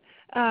 got it.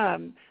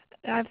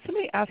 I have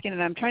somebody asking,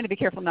 and I'm trying to be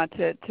careful not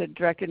to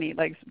direct any,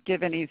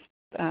 give any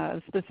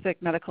specific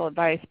medical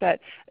advice, but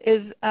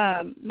is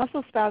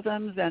muscle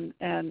spasms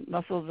and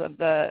muscles of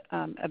the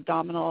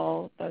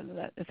abdominal,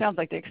 it sounds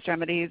like the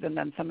extremities and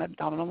then some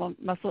abdominal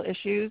muscle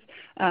issues,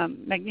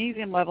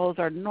 magnesium levels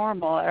are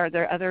normal. Are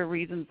there other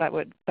reasons that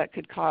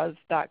could cause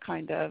that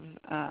kind of,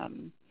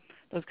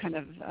 those kind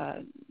of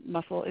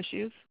muscle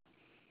issues?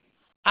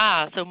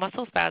 So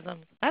muscle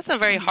spasms, that's a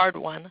very hard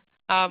one.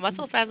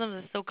 Muscle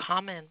spasms is so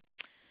common.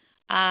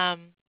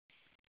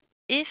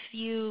 If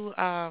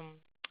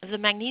the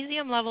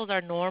magnesium levels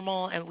are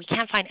normal and we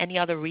can't find any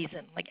other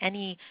reason, like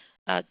any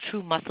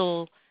true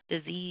muscle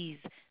disease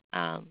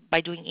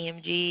by doing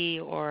EMG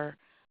or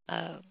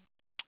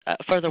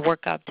further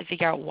workup to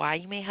figure out why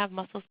you may have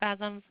muscle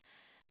spasms,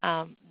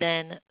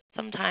 then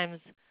sometimes,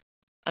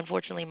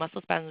 unfortunately,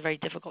 muscle spasms is very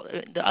difficult.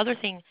 The other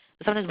thing,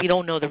 sometimes we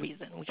don't know the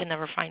reason. We can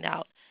never find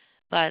out.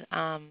 But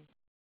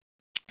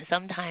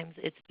sometimes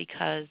it's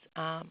because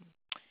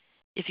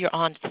if you're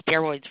on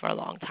steroids for a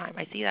long time.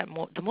 I see that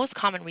the most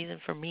common reason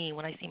for me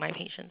when I see my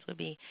patients would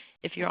be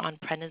if you're on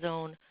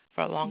prednisone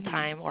for a long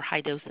time or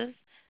high doses,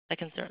 that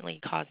can certainly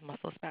cause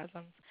muscle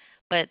spasms.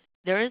 But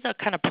there is a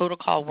kind of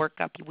protocol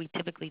workup we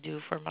typically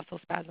do for muscle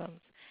spasms.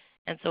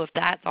 And so if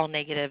that's all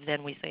negative,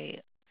 then we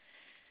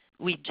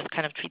just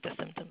kind of treat the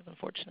symptoms,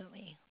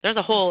 unfortunately. There's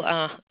a whole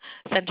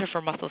center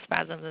for muscle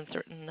spasms in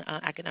certain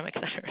academic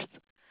centers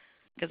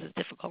because it's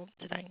difficult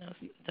to diagnose,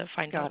 to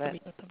find out the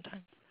reason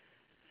sometimes.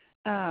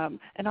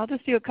 And I'll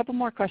just do a couple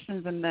more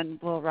questions and then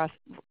we'll wrap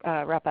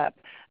up.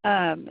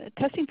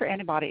 Testing for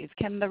antibodies,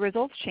 can the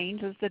results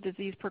change as the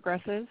disease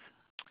progresses?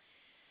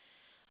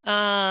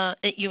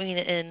 You mean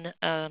in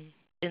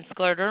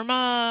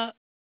Scleroderma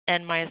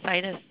and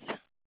myositis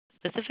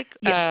specific?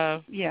 Yeah.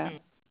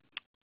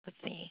 Let's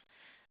see.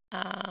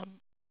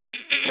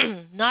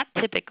 Not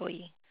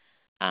typically.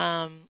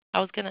 The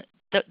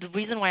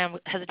reason why I'm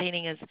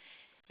hesitating is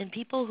in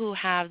people who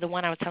have the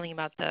one I was telling you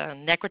about, the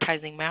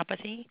necrotizing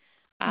myopathy,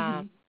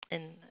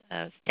 in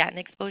statin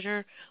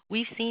exposure,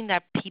 we've seen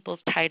that people's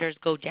titers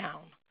go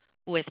down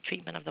with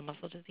treatment of the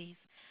muscle disease.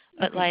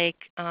 But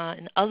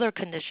in other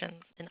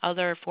conditions, in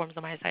other forms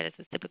of myositis,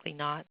 it's typically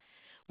not.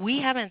 We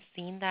haven't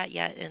seen that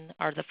yet in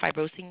the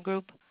fibrosing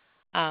group,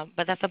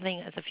 but that's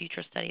something as a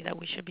future study that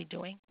we should be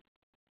doing.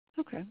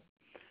 Okay.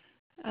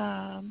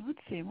 Let's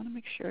see. I want to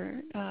make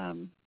sure. I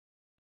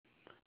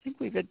think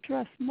we've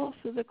addressed most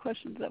of the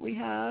questions that we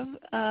have.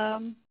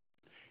 Can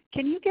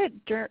you get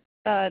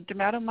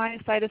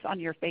dermatomyositis on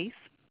your face?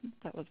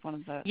 That was one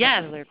of the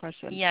earlier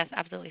questions. Yes,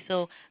 absolutely.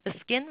 So the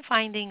skin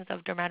findings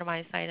of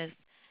dermatomyositis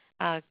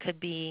could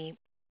be,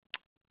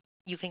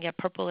 you can get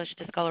purplish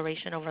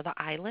discoloration over the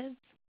eyelids.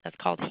 That's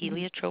called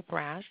heliotrope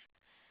rash,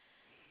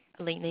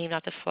 named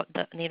after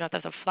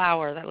the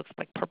flower that looks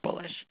like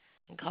purplish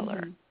in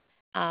color.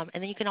 And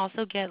then you can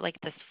also get like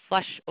this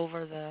flush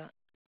over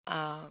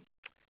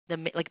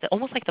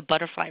almost like the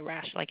butterfly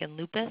rash, like in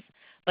lupus.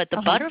 But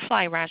the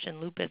butterfly rash in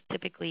lupus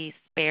typically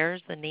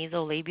spares the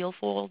nasolabial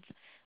folds,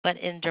 but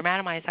in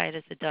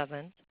dermatomyositis it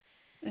doesn't.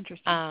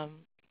 Interesting.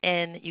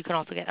 And you can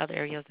also get other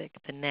areas like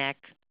the neck,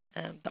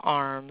 the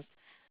arms,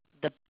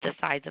 the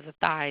sides of the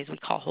thighs. We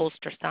call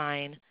holster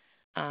sign.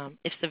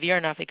 If severe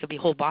enough, it could be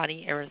whole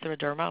body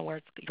erythroderma,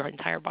 where your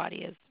entire body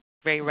is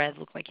very red,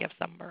 look like you have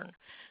sunburn.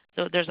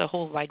 So there's a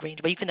whole wide range,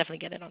 but you can definitely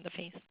get it on the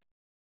face.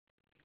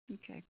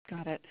 Okay,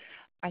 got it.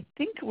 I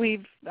think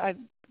I've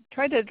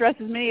tried to address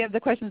as many of the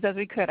questions as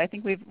we could. I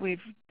think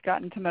we've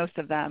gotten to most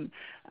of them.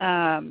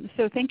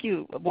 So thank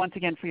you once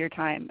again for your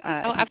time.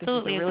 Oh,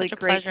 absolutely. It's really such a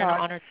great pleasure talk. and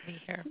an honor to be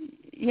here.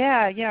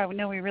 Yeah,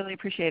 no, we really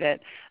appreciate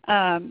it.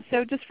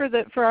 So just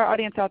for our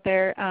audience out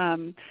there,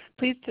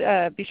 please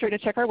be sure to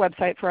check our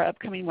website for our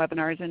upcoming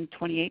webinars in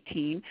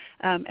 2018.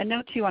 And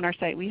note too, on our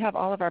site we have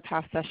all of our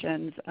past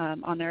sessions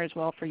on there as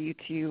well for you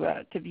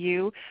to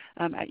view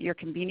at your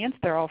convenience.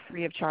 They're all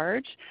free of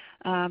charge.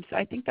 So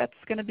I think that's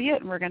going to be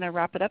it, and we're going to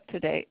wrap it up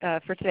today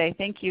for today.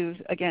 Thank you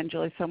again,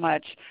 Julie, so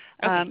much.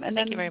 Okay,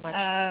 thank you very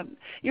much.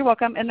 You're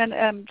welcome. And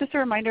then just a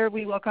reminder,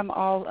 we welcome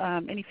all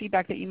any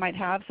feedback that you might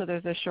have. So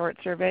there's a short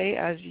survey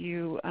as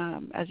you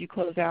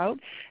close out.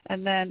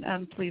 And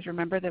then please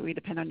remember that we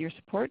depend on your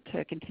support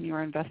to continue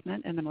our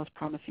investment in the most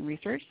promising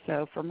research.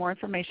 So for more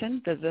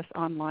information, visit us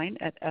online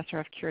at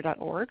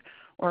SRFCURE.org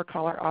or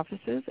call our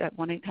offices at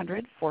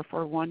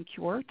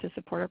 1-800-441-CURE to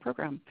support our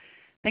program.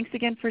 Thanks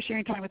again for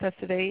sharing time with us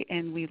today,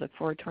 and we look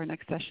forward to our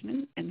next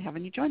session and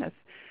having you join us.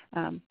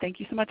 Thank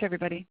you so much,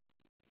 everybody.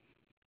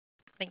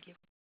 Thank you.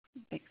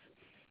 Thanks.